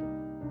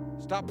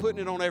 Stop putting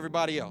it on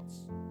everybody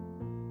else.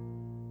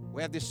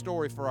 We have this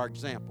story for our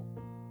example.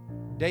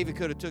 David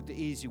could have took the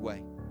easy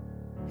way.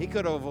 He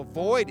could have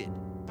avoided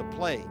the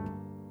plague,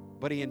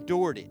 but he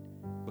endured it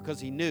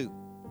because he knew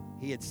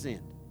he had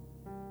sinned.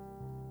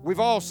 We've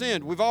all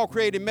sinned. We've all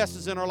created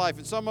messes in our life,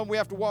 and some of them we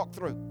have to walk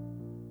through.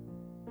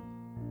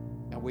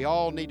 And we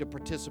all need to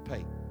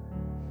participate.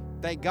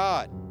 Thank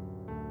God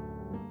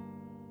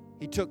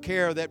he took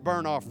care of that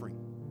burnt offering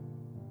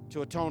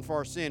to atone for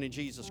our sin in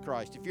Jesus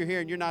Christ. If you're here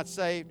and you're not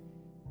saved,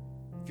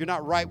 if you're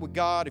not right with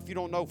God, if you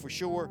don't know for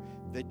sure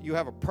that you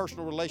have a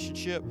personal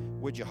relationship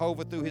with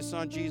Jehovah through his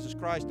son Jesus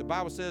Christ, the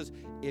Bible says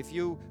if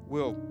you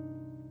will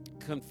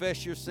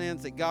confess your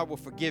sins, that God will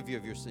forgive you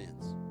of your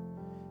sins.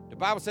 The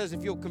Bible says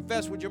if you'll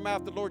confess with your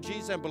mouth the Lord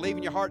Jesus and believe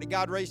in your heart that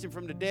God raised him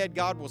from the dead,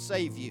 God will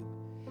save you.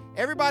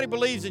 Everybody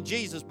believes in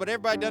Jesus, but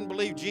everybody doesn't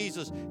believe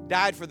Jesus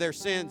died for their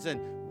sins and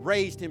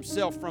raised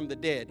himself from the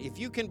dead. If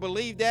you can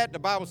believe that, the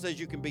Bible says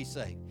you can be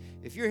saved.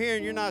 If you're here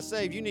and you're not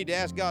saved, you need to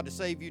ask God to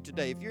save you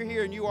today. If you're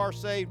here and you are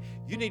saved,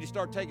 you need to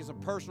start taking some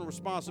personal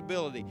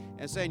responsibility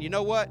and saying, you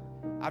know what?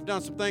 I've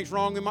done some things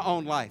wrong in my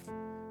own life.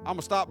 I'm going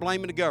to stop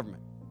blaming the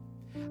government.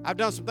 I've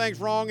done some things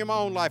wrong in my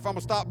own life. I'm going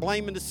to stop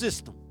blaming the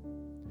system.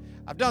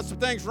 I've done some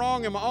things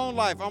wrong in my own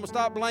life. I'm going to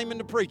stop blaming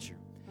the preacher.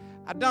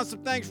 I've done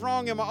some things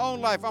wrong in my own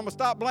life. I'm going to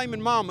stop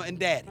blaming mama and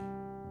daddy.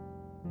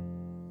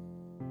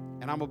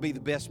 And I'm going to be the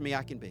best me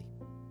I can be.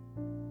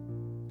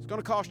 It's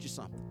going to cost you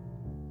something.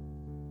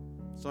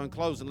 So in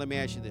closing, let me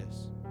ask you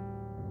this.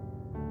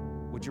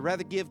 Would you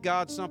rather give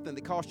God something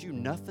that costs you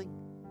nothing?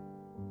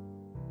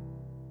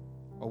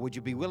 Or would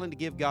you be willing to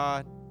give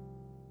God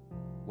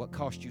what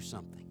cost you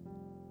something?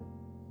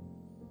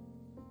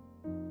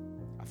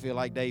 I feel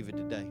like David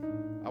today.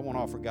 I won't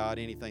offer God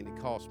anything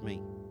that costs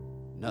me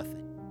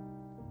nothing.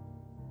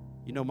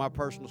 You know my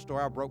personal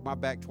story. I broke my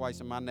back twice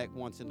and my neck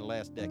once in the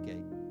last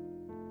decade.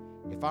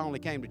 If I only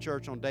came to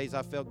church on days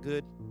I felt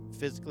good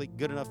physically,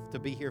 good enough to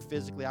be here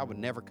physically, I would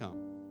never come.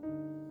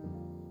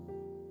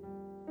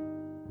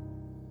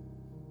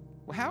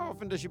 Well, how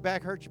often does your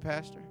back hurt you,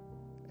 Pastor?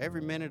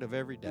 Every minute of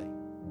every day.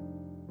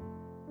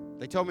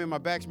 They told me my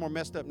back's more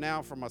messed up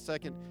now from my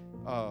second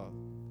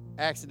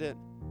accident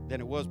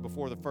than it was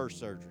before the first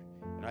surgery.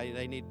 And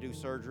they need to do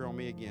surgery on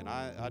me again.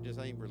 I just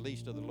ain't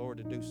released to the Lord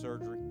to do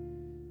surgery.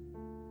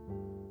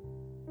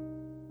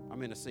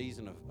 I'm in a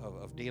season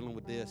of dealing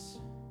with this.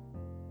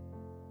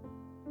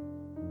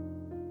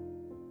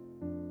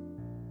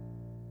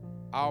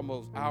 I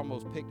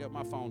almost picked up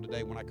my phone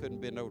today when I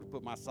couldn't bend over to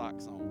put my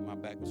socks on. My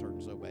back was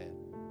hurting so bad.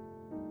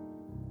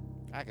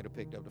 I could have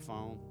picked up the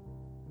phone.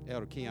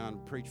 Elder Keon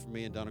preached for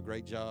me and done a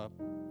great job.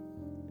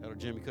 Elder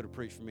Jimmy could have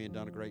preached for me and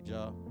done a great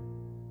job.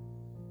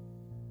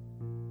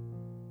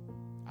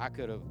 I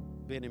could have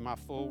been in my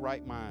full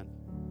right mind.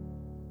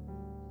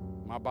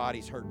 My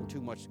body's hurting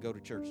too much to go to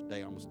church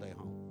today. I'm going to stay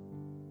home.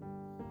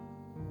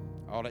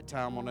 All that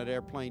time on that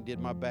airplane did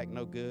my back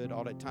no good.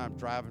 All that time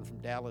driving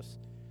from Dallas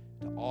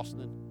to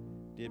Austin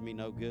did me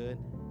no good.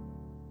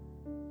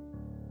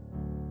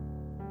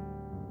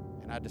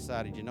 And I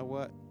decided, you know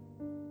what?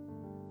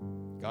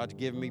 God's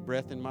given me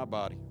breath in my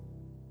body.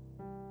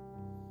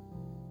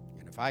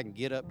 And if I can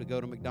get up to go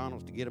to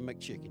McDonald's to get a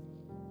McChicken,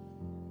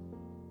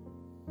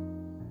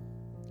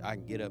 I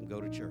can get up and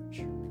go to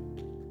church.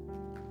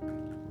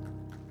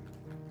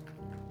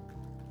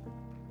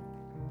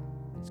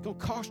 It's going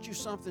to cost you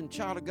something,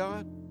 child of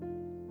God.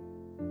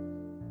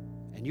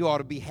 And you ought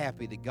to be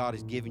happy that God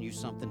has given you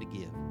something to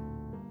give.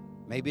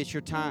 Maybe it's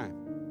your time.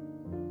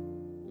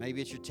 Maybe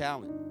it's your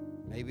talent.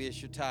 Maybe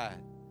it's your tithe.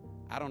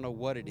 I don't know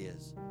what it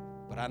is,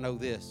 but I know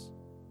this.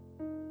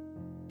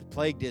 The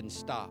plague didn't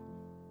stop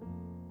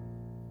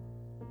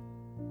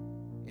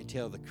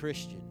until the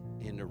Christian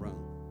in the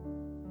room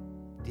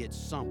did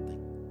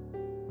something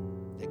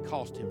that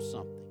cost him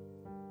something,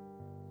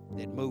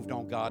 that moved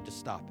on God to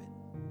stop it.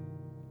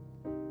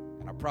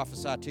 And I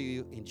prophesy to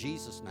you in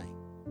Jesus' name,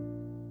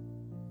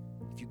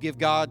 if you give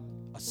God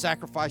a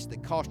sacrifice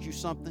that cost you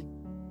something,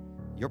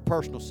 your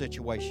personal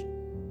situation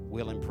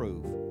will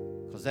improve,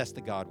 because that's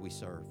the God we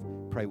serve.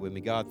 Pray with me.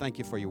 God, thank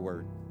you for your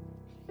word.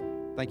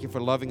 Thank you for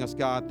loving us,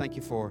 God. Thank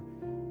you for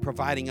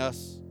providing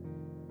us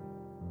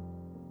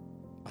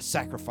a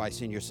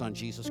sacrifice in your Son,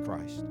 Jesus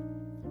Christ,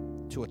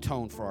 to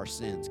atone for our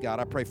sins. God,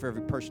 I pray for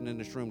every person in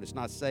this room that's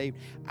not saved.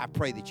 I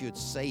pray that you would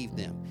save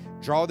them.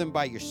 Draw them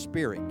by your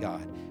Spirit,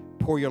 God.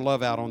 Pour your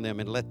love out on them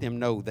and let them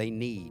know they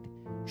need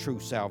true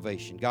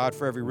salvation. God,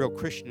 for every real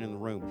Christian in the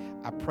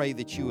room, I pray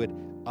that you would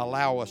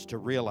allow us to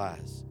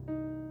realize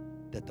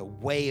that the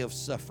way of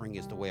suffering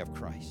is the way of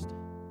Christ.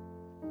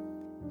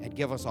 And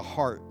give us a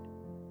heart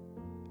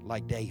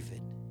like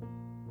David.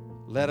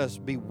 Let us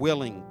be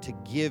willing to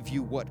give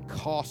you what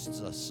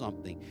costs us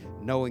something,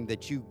 knowing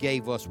that you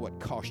gave us what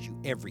cost you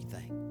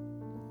everything.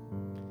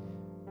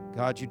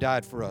 God, you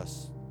died for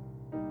us.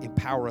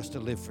 Empower us to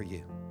live for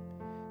you.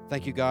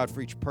 Thank you, God,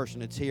 for each person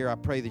that's here. I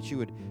pray that you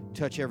would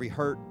touch every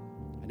hurt,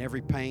 and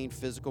every pain,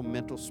 physical,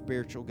 mental,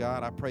 spiritual,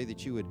 God, I pray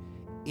that you would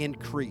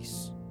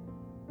increase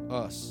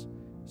us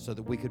so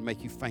that we could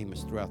make you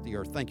famous throughout the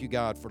earth. Thank you,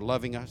 God, for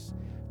loving us.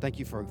 Thank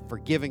you for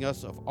forgiving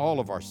us of all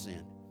of our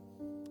sin.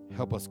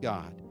 Help us,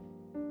 God,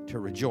 to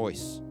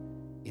rejoice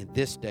in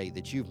this day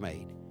that you've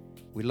made.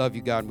 We love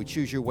you, God, and we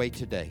choose your way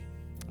today.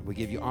 And we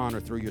give you honor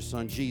through your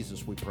Son,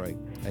 Jesus, we pray.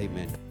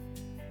 Amen.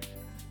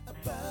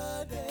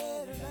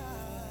 Abundant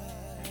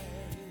life.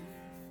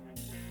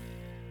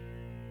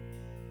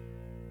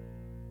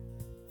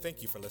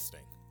 Thank you for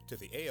listening to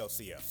the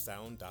ALCF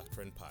Sound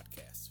Doctrine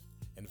Podcast,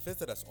 and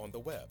visit us on the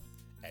web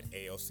at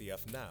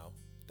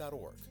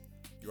alcfnow.org.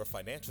 Your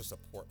financial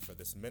support for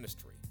this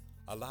ministry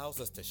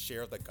allows us to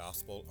share the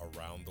gospel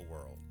around the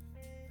world.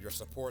 Your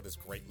support is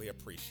greatly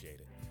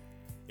appreciated.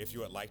 If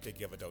you would like to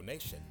give a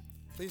donation,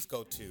 please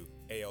go to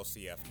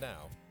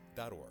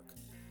alcfnow.org.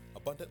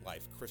 Abundant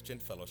Life Christian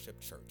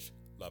Fellowship Church,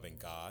 loving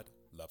God,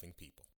 loving people.